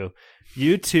you two.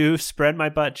 You two spread my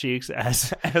butt cheeks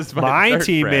as my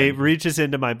teammate friend reaches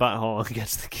into my butthole and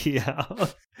gets the key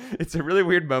out. It's a really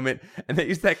weird moment. And they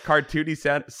use that cartoony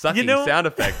sucking sound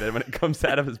effect when it comes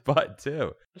out of his butt,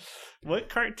 too. What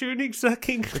cartoony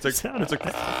sucking? It's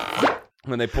like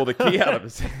when they pull the key out of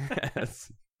his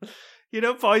ass.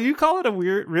 Paul, you call it a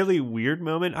really weird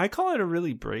moment. I call it a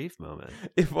really brave moment.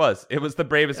 It was the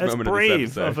bravest moment of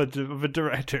this episode. of a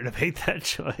director to make that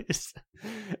choice.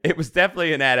 It was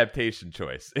definitely an adaptation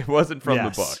choice. It wasn't from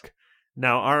the book.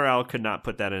 Now, RL could not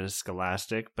put that in his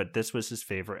Scholastic, but this was his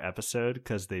favorite episode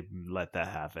because they let that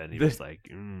happen. He was like,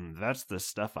 that's the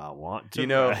stuff I want to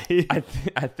write.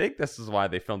 I think this is why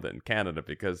they filmed it in Canada,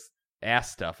 because ass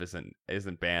stuff isn't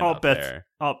banned there.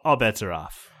 All bets are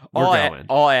off.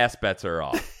 All ass bets are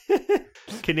off.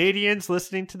 Canadians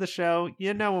listening to the show,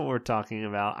 you know what we're talking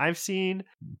about. I've seen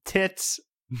tits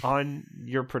on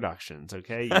your productions,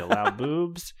 okay? You allow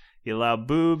boobs. You allow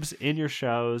boobs in your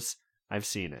shows. I've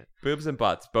seen it. Boobs and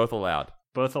butts, both allowed.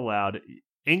 Both allowed.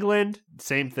 England,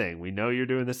 same thing. We know you're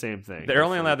doing the same thing. They're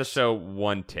only allowed to show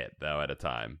one tit, though, at a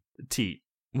time. Teat.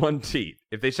 One teat.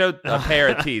 If they show a pair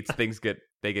of teats, they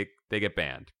get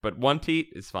banned. But one teat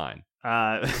is fine.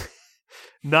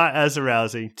 Not as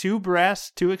arousing. Two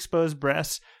exposed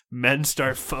breasts, men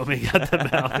start foaming at the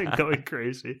mouth and going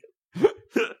crazy.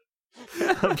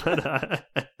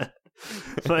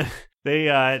 But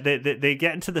they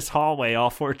get into this hallway, all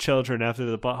four children, after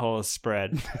the butthole is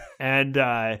spread, and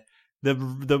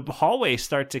the hallway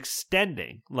starts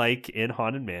extending like in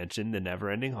Haunted Mansion, the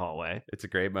never-ending hallway. It's a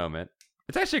great moment.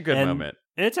 It's actually a good moment.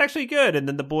 It's actually good. And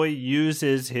then the boy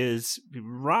uses his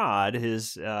rod,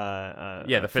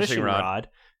 the fishing rod,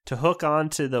 to hook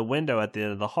onto the window at the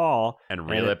end of the hall and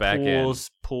reel it back in.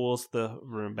 Pulls the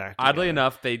room back together. Oddly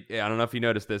enough, I don't know if you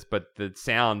noticed this, but the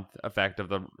sound effect of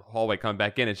the hallway coming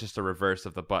back in is just a reverse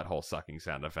of the butthole sucking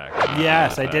sound effect.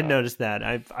 Yes, I did notice that.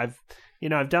 I've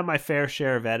done my fair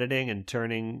share of editing and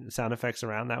turning sound effects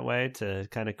around that way to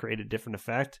kind of create a different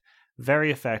effect.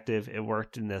 Very effective. It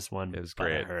worked in this one. It was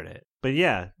great. I heard it. But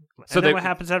yeah. So then what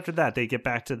happens after that? They get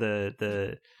back to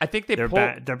the I think they're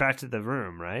back to the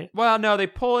room, right? Well, no, they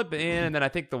pull it in, and then I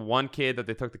think the one kid that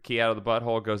they took the key out of the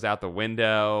butthole goes out the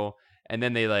window, and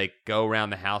then they go around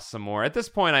the house some more. At this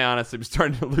point, I honestly was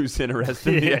starting to lose interest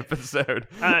in the episode.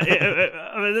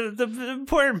 The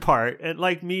important part,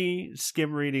 like me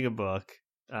skim reading a book.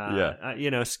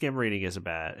 Skim reading is a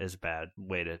bad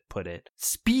way to put it.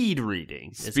 Speed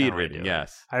reading. Speed reading,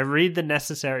 yes. I read the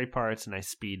necessary parts and I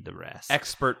speed the rest.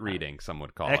 Expert reading, some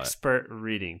would call it. Expert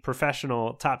reading.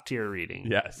 Professional, top tier reading.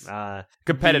 Yes.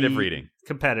 Competitive reading.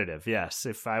 Competitive, yes.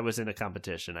 If I was in a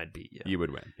competition, I'd beat you. You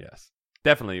would win, yes.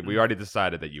 Definitely. We already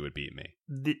decided that you would beat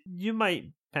me. You might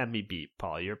have me beat,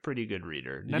 Paul. You're a pretty good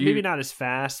reader. Now, maybe not as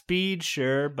fast. Speed,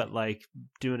 sure, but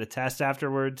doing a test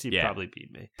afterwards, you'd probably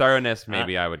beat me. Thoroughness,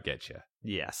 maybe I would get you.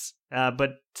 Yes.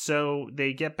 But so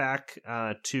they get back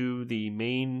to the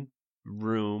main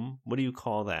room. What do you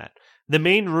call that? The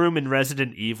main room in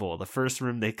Resident Evil, the first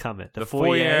room they come in. The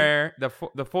foyer.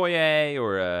 The foyer,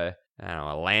 or a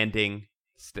landing.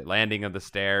 Landing of the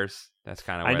stairs. That's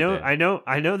kind of I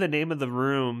know the name of the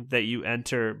room that you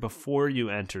enter before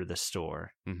you enter the store.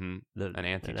 Mm-hmm. An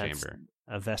antechamber,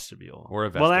 a vestibule, or a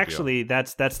vestibule. Well, actually,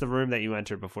 that's the room that you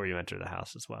enter before you enter the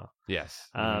house as well. Yes.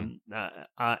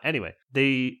 Anyway,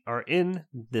 they are in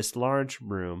this large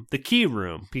room, the key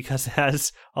room, because it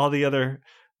has all the other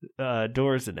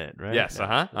doors in it, right? Yes.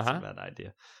 That's a bad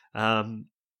idea.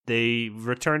 They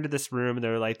return to this room and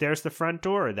they're like, there's the front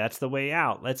door. That's the way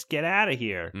out. Let's get out of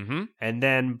here. Mm-hmm. And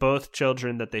then both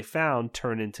children that they found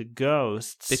turn into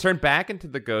ghosts. They turn back into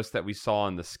the ghosts that we saw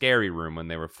in the scary room when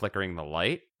they were flickering the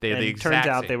light. It turns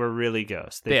out they were really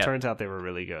ghosts. Turns out they were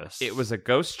really ghosts. It was a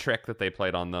ghost trick that they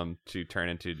played on them to turn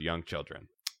into young children.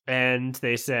 And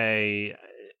they say,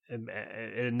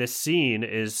 and this scene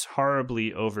is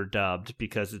horribly overdubbed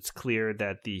because it's clear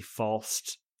that the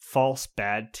false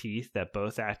bad teeth that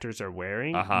both actors are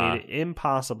wearing made it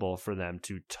impossible for them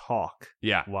to talk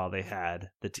while they had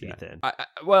the teeth in.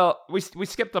 We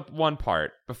skipped up one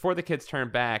part. Before the kids turn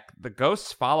back, the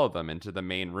ghosts follow them into the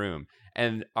main room,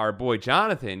 and our boy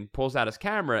Jonathan pulls out his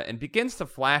camera and begins to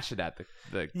flash it at the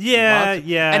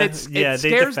monster. And it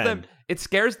scares them. It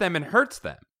scares them and hurts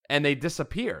them. And they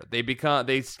disappear. They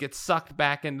get sucked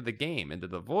back into the game, into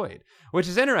the void, which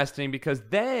is interesting because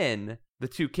then the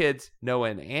two kids, Noah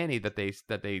and Annie, that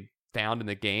they found in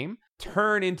the game,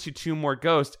 turn into two more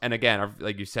ghosts, and again,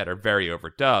 like you said, are very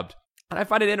overdubbed. And I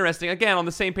find it interesting. Again, on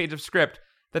the same page of script,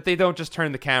 that they don't just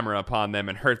turn the camera upon them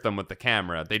and hurt them with the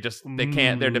camera. They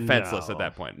can't. They're defenseless at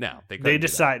that point. No, they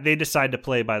decide to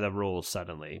play by the rules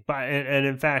suddenly. And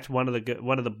in fact,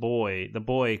 the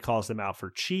boy calls them out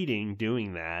for cheating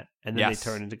doing that, and then they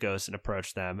turn into ghosts and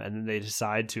approach them, and then they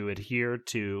decide to adhere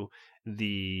to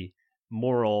the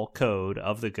moral code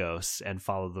of the ghosts and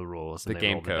follow the rules. And the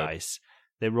game roll code. The dice.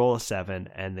 They roll a 7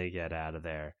 and they get out of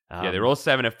there. They roll a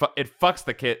 7. It fucks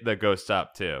the ghosts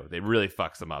up too. They really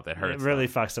fucks them up. It hurts. It really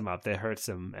fucks them up. It hurts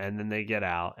them, and then they get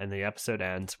out. And the episode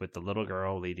ends with the little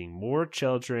girl leading more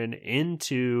children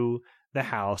into the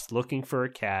house looking for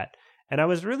a cat. And I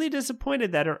was really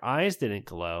disappointed that her eyes didn't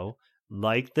glow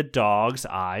like the dog's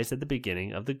eyes at the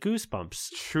beginning of the Goosebumps.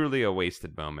 Truly a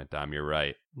wasted moment, Dom. You're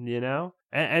right. You know,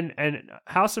 and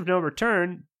House of No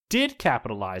Return did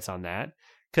capitalize on that.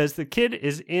 Because the kid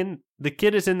is in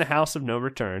the House of No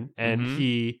Return, and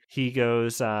he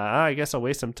goes, I guess I'll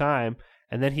waste some time,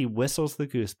 and then he whistles the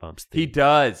Goosebumps theme. He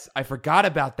does. I forgot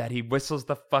about that. He whistles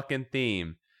the fucking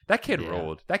theme. That kid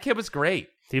rolled. That kid was great.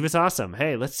 He was awesome.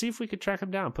 Hey, let's see if we could track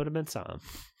him down, put him in something.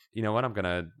 You know what? I'm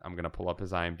gonna pull up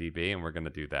his IMDb, and we're gonna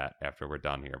do that after we're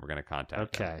done here. We're gonna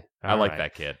contact him. Okay. I like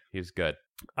that kid. He was good.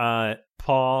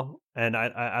 Paul, and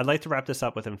I'd like to wrap this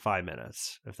up within 5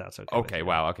 minutes, if that's okay. Okay,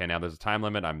 wow. Okay, now there's a time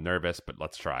limit. I'm nervous, but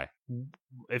let's try.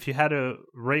 If you had to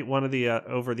rate one of the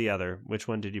over the other, which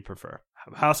one did you prefer?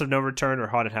 House of No Return or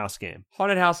Haunted House Game?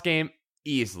 Haunted House Game,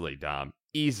 easily, Dom.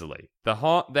 Easily. The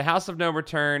House of No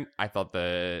Return, I thought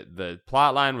the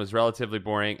plot line was relatively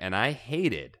boring, and I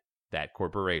hated that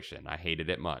corporation. I hated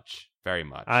it much. Very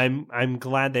much. I'm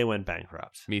glad they went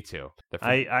bankrupt. Me too.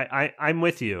 I'm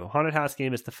with you. Haunted House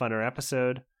Game is the funner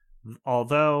episode,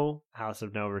 although House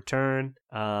of No Return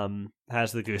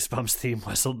has the Goosebumps theme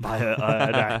whistled by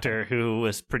an actor who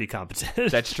was pretty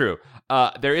competent. That's true.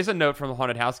 There is a note from the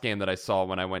Haunted House Game that I saw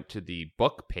when I went to the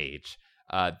book page.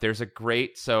 There's a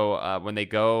great when they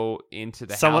go into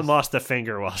the someone house. lost a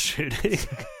finger while shooting.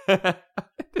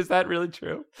 Is that really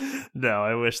true? No,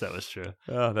 I wish that was true.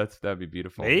 Oh, that'd be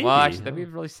beautiful. Maybe. Well, actually, that'd be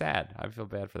really sad. I feel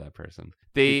bad for that person.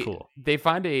 They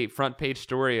find a front page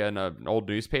story in an old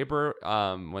newspaper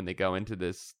when they go into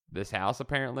this house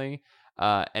apparently,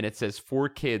 and it says 4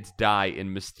 kids die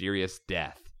in mysterious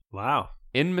death. Wow.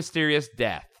 In mysterious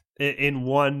death. In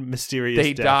one mysterious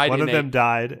death. Died. One of them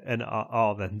died, and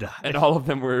all of them died. And all of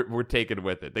them were taken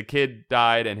with it. The kid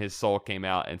died, and his soul came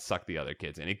out and sucked the other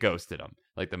kids, and it ghosted them,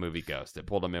 like the movie Ghost. It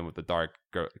pulled them in with the dark,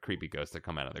 creepy ghosts that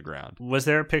come out of the ground. Was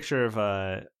there a picture of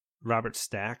Robert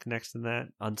Stack next to that,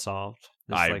 unsolved?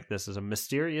 This is a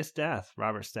mysterious death.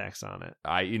 Robert Stack's on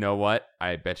it. You know what?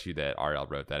 I bet you that RL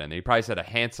wrote that, and he probably said a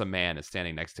handsome man is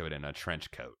standing next to it in a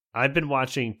trench coat. I've been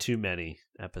watching too many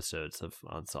episodes of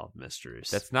Unsolved Mysteries.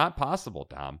 That's not possible,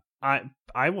 Dom. I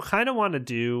kind of want to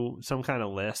do some kind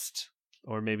of list,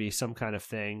 or maybe some kind of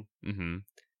thing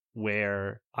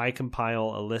where I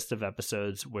compile a list of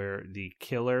episodes where the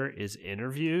killer is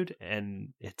interviewed, and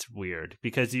it's weird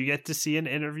because you get to see an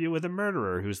interview with a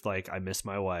murderer who's like, I miss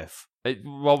my wife.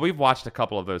 Well, we've watched a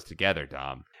couple of those together,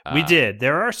 Dom. We did.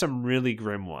 There are some really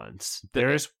grim ones.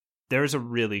 There's a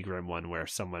really grim one where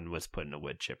someone was put in a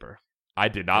wood chipper. I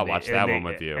did not watch that one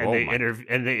with you.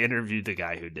 And they interviewed the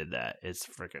guy who did that. It's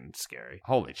freaking scary.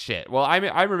 Holy shit. Well,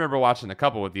 I remember watching a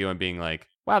couple with you and being like,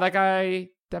 wow, that guy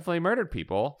definitely murdered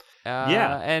people.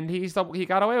 Yeah. And he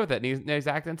got away with it, and he's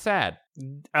acting sad.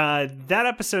 That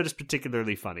episode is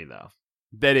particularly funny, though.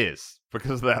 That is,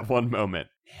 because of that one moment.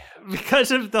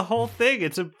 Because of the whole thing.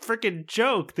 It's a freaking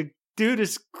joke. The dude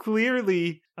is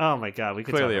clearly... Oh my god, we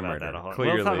could talk about that.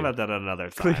 We'll talk about that another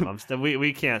time.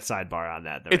 We can't sidebar on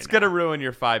that. It's going to ruin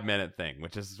your 5-minute thing,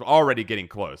 which is already getting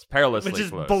close, perilously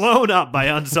close. Which is blown up by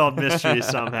Unsolved Mysteries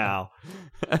somehow.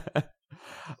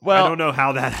 Well, I don't know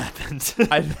how that happened.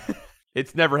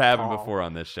 It's never happened before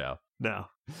on this show. No.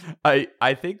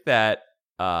 I think that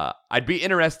I'd be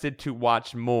interested to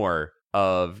watch more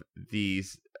of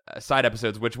these side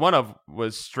episodes, which one of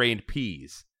was Strained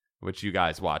Peas, which you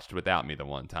guys watched without me the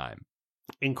one time.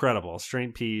 Incredible.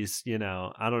 Strained Peas,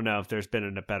 I don't know if there's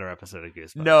been a better episode of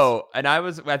Goosebumps. No, and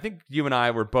I think you and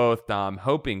I were both, Dom,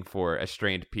 hoping for a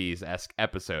Strained Peas-esque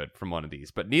episode from one of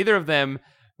these, but neither of them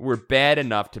were bad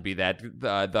enough to be that.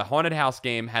 The Haunted House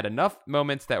Game had enough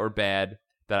moments that were bad,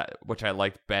 which I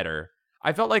liked better.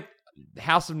 I felt like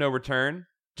House of No Return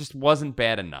just wasn't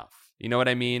bad enough. You know what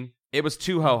I mean? It was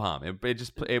too ho-hum.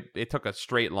 It took a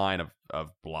straight line of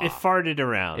blah. It farted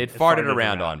around. It farted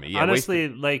around on me. Yeah, honestly,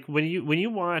 like when you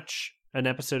watch an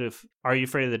episode of Are You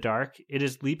Afraid of the Dark, it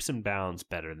is leaps and bounds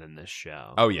better than this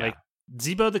show. Oh yeah, like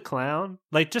Zeebo the Clown.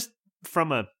 Like just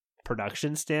from a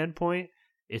production standpoint,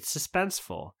 it's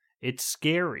suspenseful. It's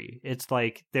scary. It's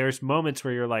like there's moments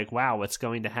where you're like, wow, what's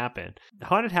going to happen?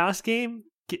 Haunted house game,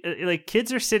 like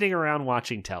kids are sitting around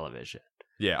watching television.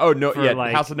 Yeah. Oh, no. Yeah.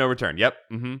 Like, House of No Return. Yep.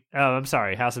 Mm-hmm. Oh, I'm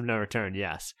sorry. House of No Return.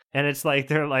 Yes. And it's like,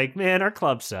 they're like, man, our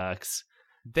club sucks.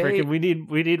 We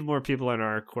need more people in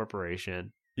our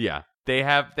corporation. Yeah. They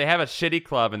have a shitty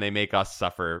club and they make us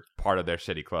suffer part of their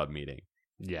shitty club meeting.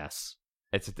 Yes.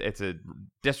 It's a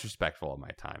disrespectful of my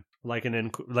time. Like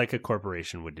a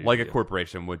corporation would do. Like a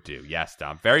corporation would do. Yes,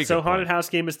 Dom. Very good. So Haunted House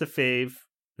Game is the fave.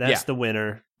 That's the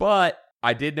winner. But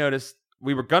I did notice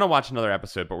we were going to watch another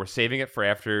episode, but we're saving it for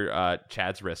after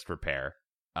Chad's wrist repair.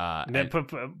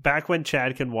 Back when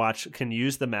Chad can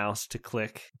use the mouse to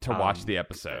click to watch the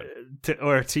episode,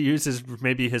 to use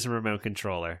his remote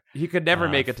controller. He could never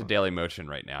make it to Daily Motion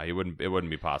right now. It wouldn't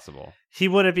be possible. He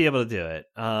wouldn't be able to do it.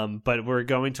 But we're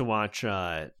going to watch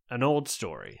an old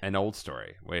story,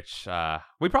 which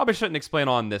we probably shouldn't explain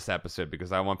on this episode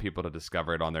because I want people to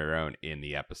discover it on their own in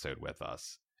the episode with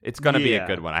us. It's going to be a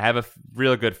good one. I have a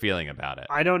real good feeling about it.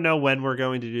 I don't know when we're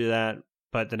going to do that.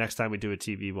 But the next time we do a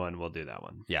TV one, we'll do that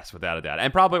one. Yes, without a doubt.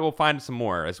 And probably we'll find some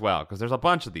more as well, because there's a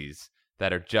bunch of these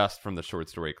that are just from the short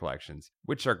story collections,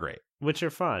 which are great. Which are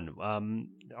fun.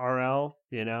 RL,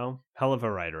 hell of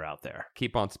a writer out there.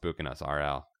 Keep on spooking us,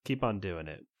 RL. Keep on doing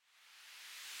it.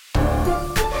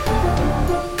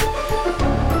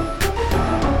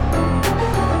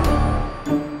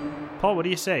 Paul, what do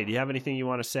you say? Do you have anything you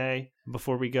want to say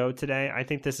before we go today? I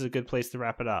think this is a good place to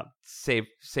wrap it up. Save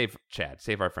Chad.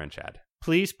 Save our friend Chad.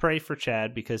 Please pray for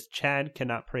Chad because Chad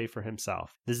cannot pray for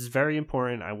himself. This is very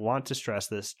important. I want to stress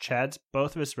this.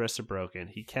 Both of his wrists are broken.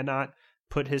 He cannot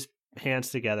put his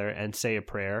hands together and say a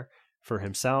prayer for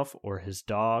himself or his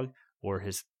dog or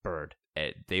his bird.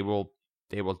 They will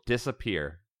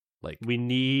disappear. Like we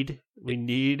need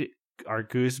our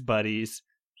goose buddies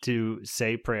to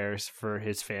say prayers for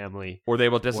his family. Or they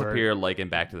will disappear like in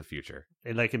Back to the Future.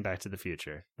 Like in Back to the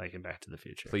Future.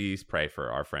 Please pray for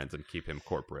our friends and keep him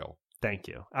corporeal. Thank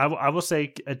you. I will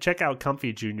say, check out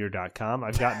comfyjunior.com.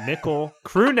 I've got nickel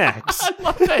crew necks. I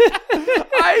love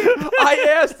that.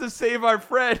 I asked to save our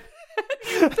friend.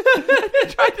 You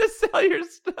tried to sell your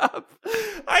stuff.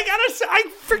 I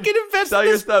freaking invested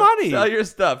this money. Sell your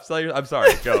stuff. I'm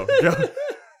sorry. Go.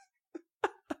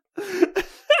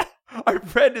 Our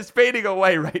friend is fading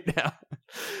away right now.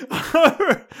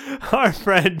 Our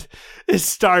friend is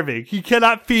starving. He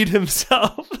cannot feed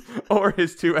himself. Or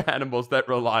his two animals that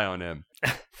rely on him.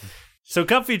 So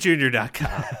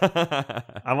comfyjunior.com.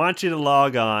 I want you to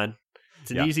log on.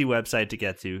 It's an easy website to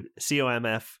get to.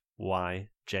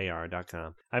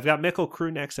 comfyjr.com. I've got Mickle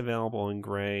crew necks available in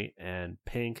gray and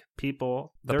pink.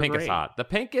 People, the pink is hot. The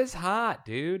pink is hot,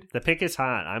 dude. The pink is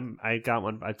hot. I got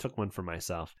one. I took one for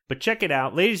myself. But check it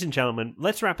out, ladies and gentlemen.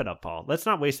 Let's wrap it up, Paul. Let's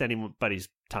not waste anybody's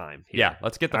time here. Yeah,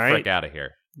 let's get the frick out of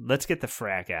here. Let's get the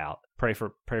frack out. Pray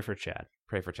for Chad.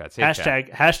 Pray for Chad.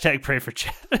 Hashtag pray for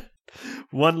Chad.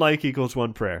 1 like equals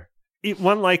 1 prayer.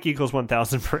 1 like equals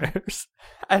 1,000 prayers.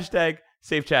 Hashtag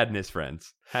save Chad and his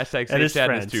friends. Hashtag save Chad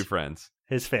and his 2 friends.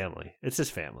 His family. It's his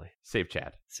family. Save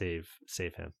Chad. Save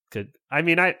him. Good. I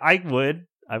mean, I would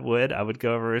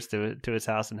go over to his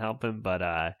house and help him, but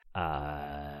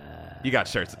you got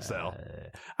shirts to sell.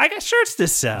 I got shirts to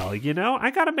sell.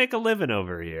 I got to make a living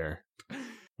over here.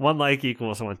 1 like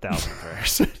equals 1,000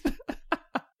 prayers.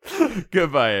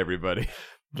 Goodbye, everybody.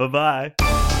 Bye-bye.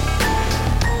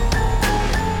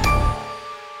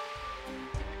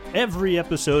 Every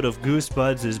episode of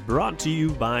Goosebuds is brought to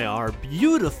you by our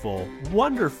beautiful,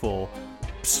 wonderful,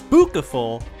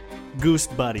 spookiful Goose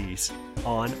Buddies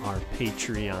on our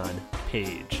Patreon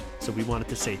page. So we wanted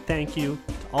to say thank you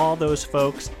to all those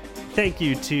folks. Thank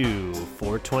you to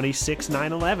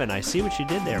 426-911. I see what you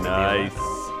did there, Mabila.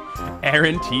 Nice.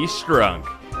 Aaron T. Strunk.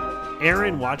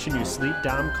 Aaron, watching you sleep,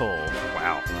 Dom Cole.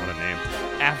 Wow, what a name.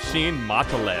 Afshin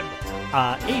Mataleb.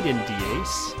 Aiden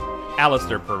Diaz.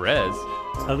 Alistair Perez.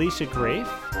 Alicia Grafe.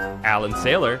 Alan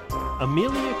Saylor.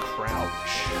 Amelia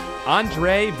Crouch.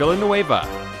 Andre Villanueva.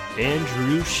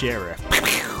 Andrew Sheriff.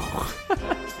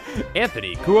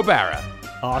 Anthony Kuwabara.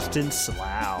 Austin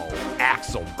Slough.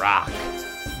 Axel Rock.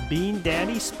 Bean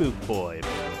Daddy Spook Boy.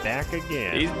 Back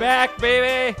again. He's back,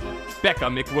 baby. Becca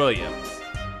McWilliams.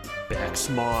 Bex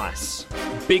Moss.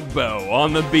 Big Bo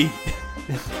on the beat.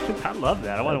 I love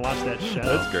that. I want to watch that show.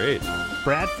 That's great.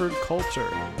 Bradford Coulter.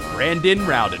 Brandon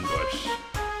Rowdenbush.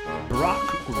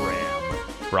 Brock Graham.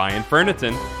 Brian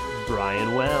Ferniton.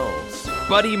 Brian Wells.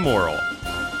 Buddy Morrill.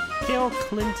 Cale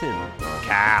Clinton.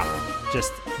 Calf.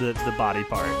 Just the body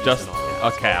part. Just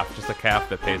a calf. Just a calf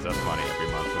that pays us money every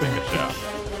month to make a show.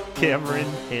 Cameron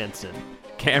Hansen.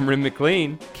 Cameron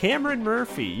McLean. Cameron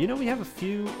Murphy. We have a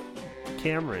few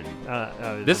Cameron.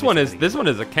 This one is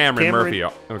a Cameron Murphy.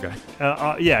 Okay.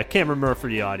 Yeah, Cameron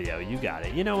Murphy audio. You got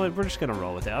it. You know what? We're just gonna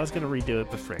roll with it. I was gonna redo it,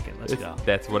 but frickin', let's go.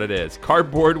 That's what it is.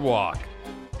 Cardboard Walk.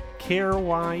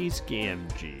 Carewise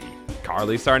Gamgee.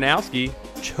 Carly Sarnowski.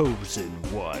 Chosen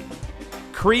One.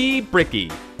 Cree Bricky.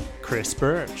 Chris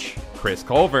Birch. Chris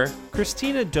Culver.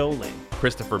 Christina Doling.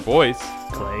 Christopher Boyce.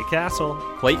 Clay Castle.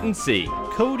 Clayton C.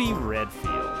 Cody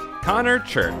Redfield. Connor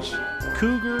Church.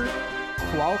 Cougar.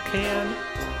 Qualcan.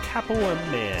 Capua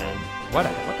Man.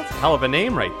 That's a hell of a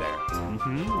name right there.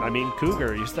 I mean,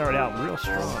 Cougar, you start out real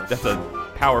strong. That's a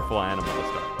powerful animal to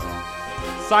start with.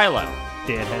 Silo.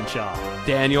 Dan Henshaw.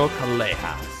 Daniel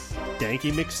Callejas.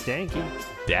 Danky McStanky.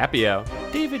 Dapio.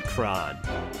 David Cron.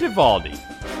 Vivaldi.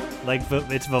 Like,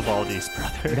 it's Vivaldi's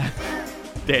brother.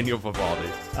 Daniel Vivaldi.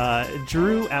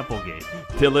 Drew Applegate.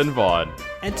 Dylan Vaughn.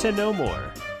 Enta No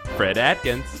More. Fred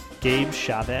Atkins. Gabe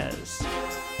Chavez.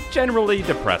 Generally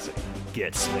depressing.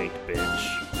 Get Snake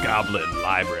Bitch. Goblin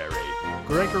Library.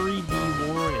 Gregory B.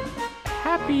 Warren.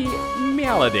 Happy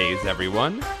Holidays,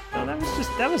 everyone. Oh, that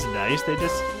was nice.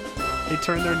 They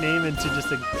turned their name into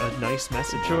just a nice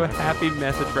message. A happy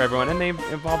message for everyone, and they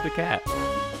involved a cat.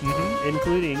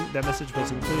 That message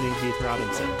was including Keith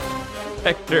Robinson.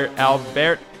 Hector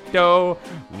Alberto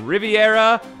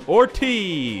Riviera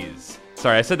Ortiz.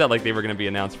 Sorry, I said that like they were going to be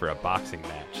announced for a boxing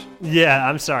match. Yeah,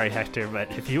 I'm sorry, Hector, but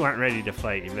if you aren't ready to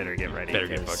fight, you better get ready. Better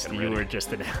get fucking ready. You were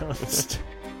just announced.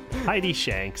 Heidi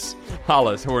Shanks.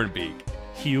 Hollis Hornbeak.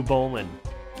 Hugh Bowman.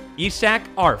 Ishak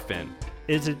Arfin.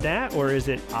 Is it that, or is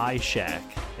it I Shaq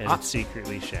and it's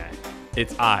secretly Shaq?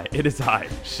 It is I,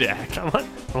 Shaq. I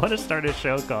want to start a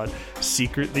show called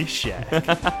Secretly Shaq.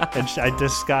 And I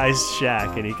disguise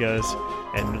Shaq, and he goes,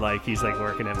 and like he's like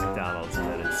working at McDonald's, and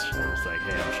then it's like,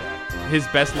 hey, I'm Shaq. His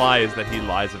best lie is that he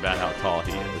lies about how tall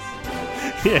he is.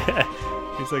 Yeah.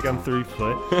 He's like, I'm 3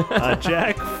 foot.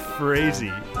 Jack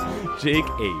Frazee. Jake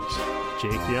H.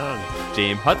 Jake Young.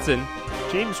 James Hudson.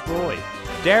 James Roy.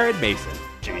 Jared Mason.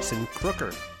 Jason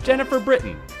Crooker. Jennifer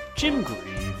Britton. Jim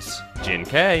Greaves. Jin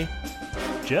K.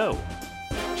 Joe.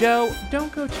 Joe,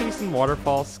 don't go chasing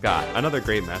waterfalls, Scott. Another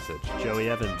great message. Joey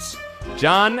Evans.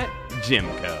 John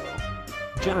Jimco.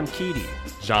 John Keating.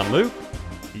 Jean-Luc.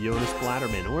 Jonas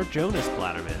Blatterman or Jonas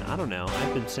Blatterman. I don't know.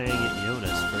 I've been saying it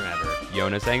Jonas forever.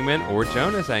 Jonas Engman or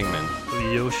Jonas Engman.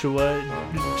 Joshua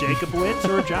Jacobowitz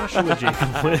or Joshua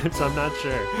Jacobowitz. I'm not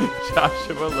sure.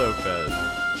 Joshua Lopez.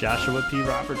 Joshua P.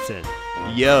 Robertson.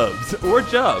 Yubs or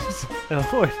Jubs.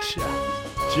 Or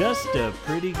just a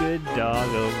pretty good dog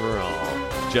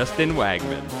overall. Justin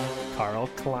Wagman. Carl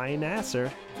Kleinasser.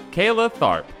 Kayla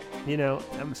Tharp. You know,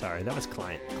 I'm sorry, that was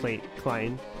Kleinasser.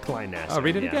 Oh,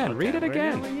 read it again. Okay. Read it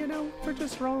again. We're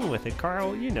just rolling with it.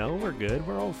 Carl, we're good.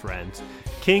 We're old friends.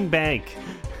 King Bank.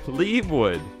 Lee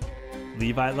Wood.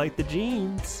 Levi Like the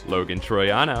Jeans. Logan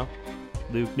Troiano.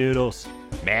 Luke Noodles.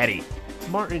 Maddie.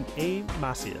 Martin A.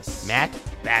 Macias. Matt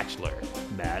Batchelor.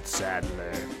 Matt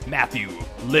Sadler. Matthew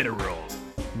Literal.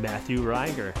 Matthew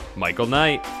Reiger. Michael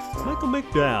Knight. Michael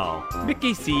McDowell.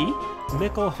 Mickey C.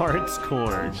 Mickle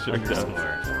Hartscorn. Sure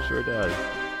does.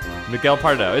 Miguel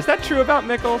Pardo. Is that true about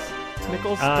Mickles?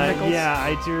 Mickles? Yeah,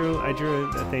 I drew a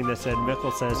thing that said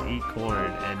Mickle says eat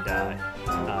corn, and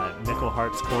Mickle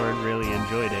Hartscorn really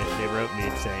enjoyed it. They wrote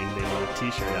me saying they want a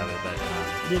T-shirt of it, but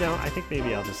I think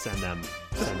maybe I'll just send them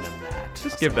that.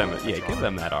 Just give them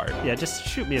that art. Yeah, just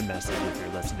shoot me a message if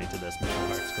you're listening to this, Mickle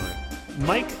Hartscorn.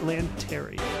 Mike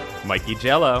Lanteri. Mikey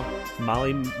Jello.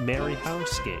 Molly Mary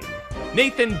Housking.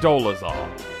 Nathan Dolezal.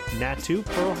 Natu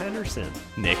Pearl Henderson.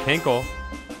 Nick Hinkle.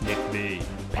 Nick B.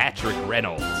 Patrick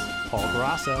Reynolds. Paul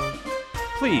Grasso.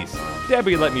 Please,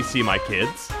 Debbie, let me see my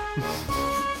kids.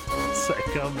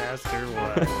 Psycho Master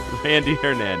 1. Randy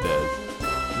Hernandez.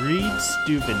 Reed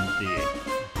Steubenthie.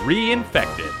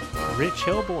 Reinfected. Rich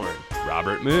Hilborn.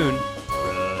 Robert Moon.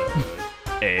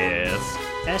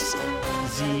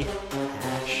 S.Z.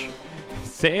 Hash.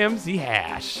 Sam Z.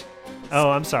 Hash.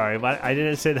 Oh, I'm sorry. I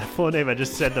didn't say the full name. I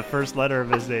just said the first letter of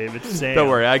his name. It's Sam. Don't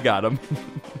worry, I got him.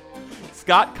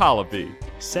 Scott Colopy.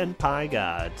 Senpai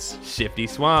Gods. Shifty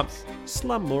Swamps.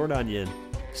 Slumlord Onion.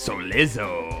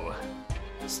 Solizzo.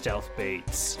 Stealth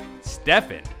Bates.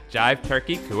 Stefan. Jive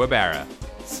Turkey Kuwabara.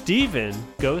 Steven.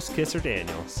 Ghost Kisser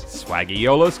Daniels. Swaggy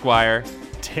Yolo Squire.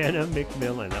 Tana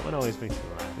McMillan. That one always makes me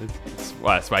laugh. It's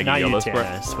what? Swaggy Not Yolo you, Squire?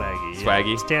 Tana. Swaggy.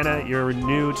 Swaggy. Yeah. Tana, you're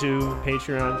new to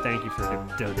Patreon. Thank you for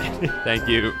donating. Thank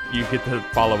you. You get to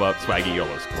follow up Swaggy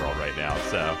Yolo Squirrel right now.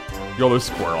 So, Yolo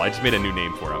Squirrel. I just made a new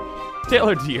name for him.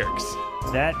 Taylor Dierks.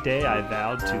 That day I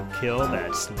vowed to kill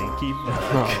that slinky bug.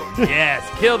 Oh, yes.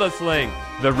 Kill the sling.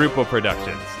 The Rupo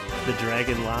Productions. The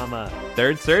Dragon Llama.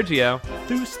 Third, Sergio.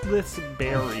 Toothless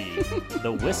Barry.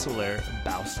 The Whistler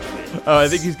Bowstowitz. Oh, I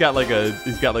think he's got like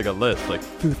a list, like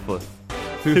toothless.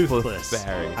 Toothless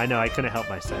Barry. I know, I couldn't help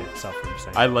myself from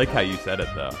saying I like how you said it,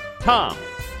 though. Tom.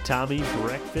 Tommy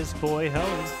Breakfast Boy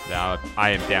Hoey. Now,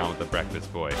 I am down with the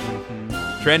Breakfast Boy. Mm-hmm.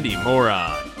 Trendy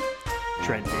Moron.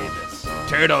 Trent Davis.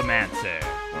 Turtlemancer.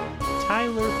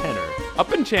 Tyler Penner.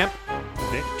 Up and Champ.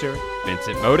 Victor.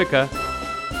 Vincent Modica.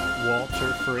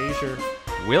 Walter Frazier.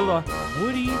 Willa.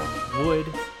 Woody Wood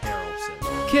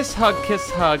Harrelson. Kiss Hug,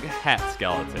 Hat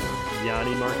Skeleton.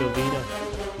 Yanni Marcovina.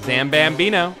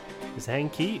 Zambambino.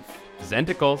 Zang Keith.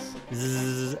 Zenticles.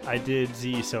 Zzz, I did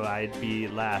Z, so I'd be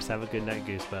last. Have a good night,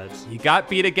 Goosebuds. You got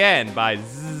beat again by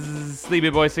Sleepy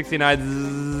Boy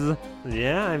 69.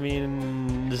 Yeah, I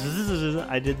mean,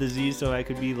 I did the Z so I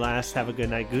could be last. Have a good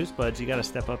night, Goosebuds. You got to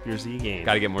step up your Z game.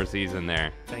 Got to get more Z's in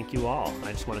there. Thank you all.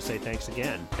 I just want to say thanks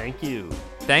again. Thank you.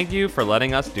 Thank you for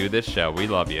letting us do this show. We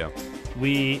love you.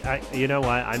 You know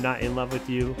what? I'm not in love with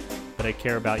you, but I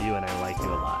care about you and I like you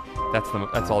a lot.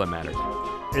 That's all that matters.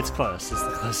 It's close. It's the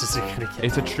closest you're gonna get.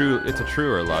 It's a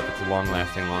truer love. It's a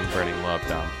long-lasting, long-burning love,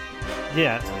 Tom.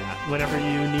 Yeah. Whenever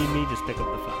you need me, just pick up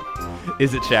the phone.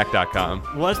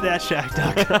 IsItShaq.com. Was that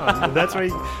Shaq.com? That's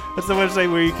the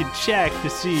website where you can check to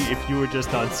see if you were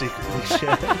just on Secretly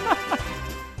Shaq.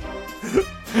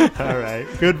 All right.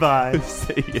 Goodbye.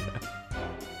 See ya.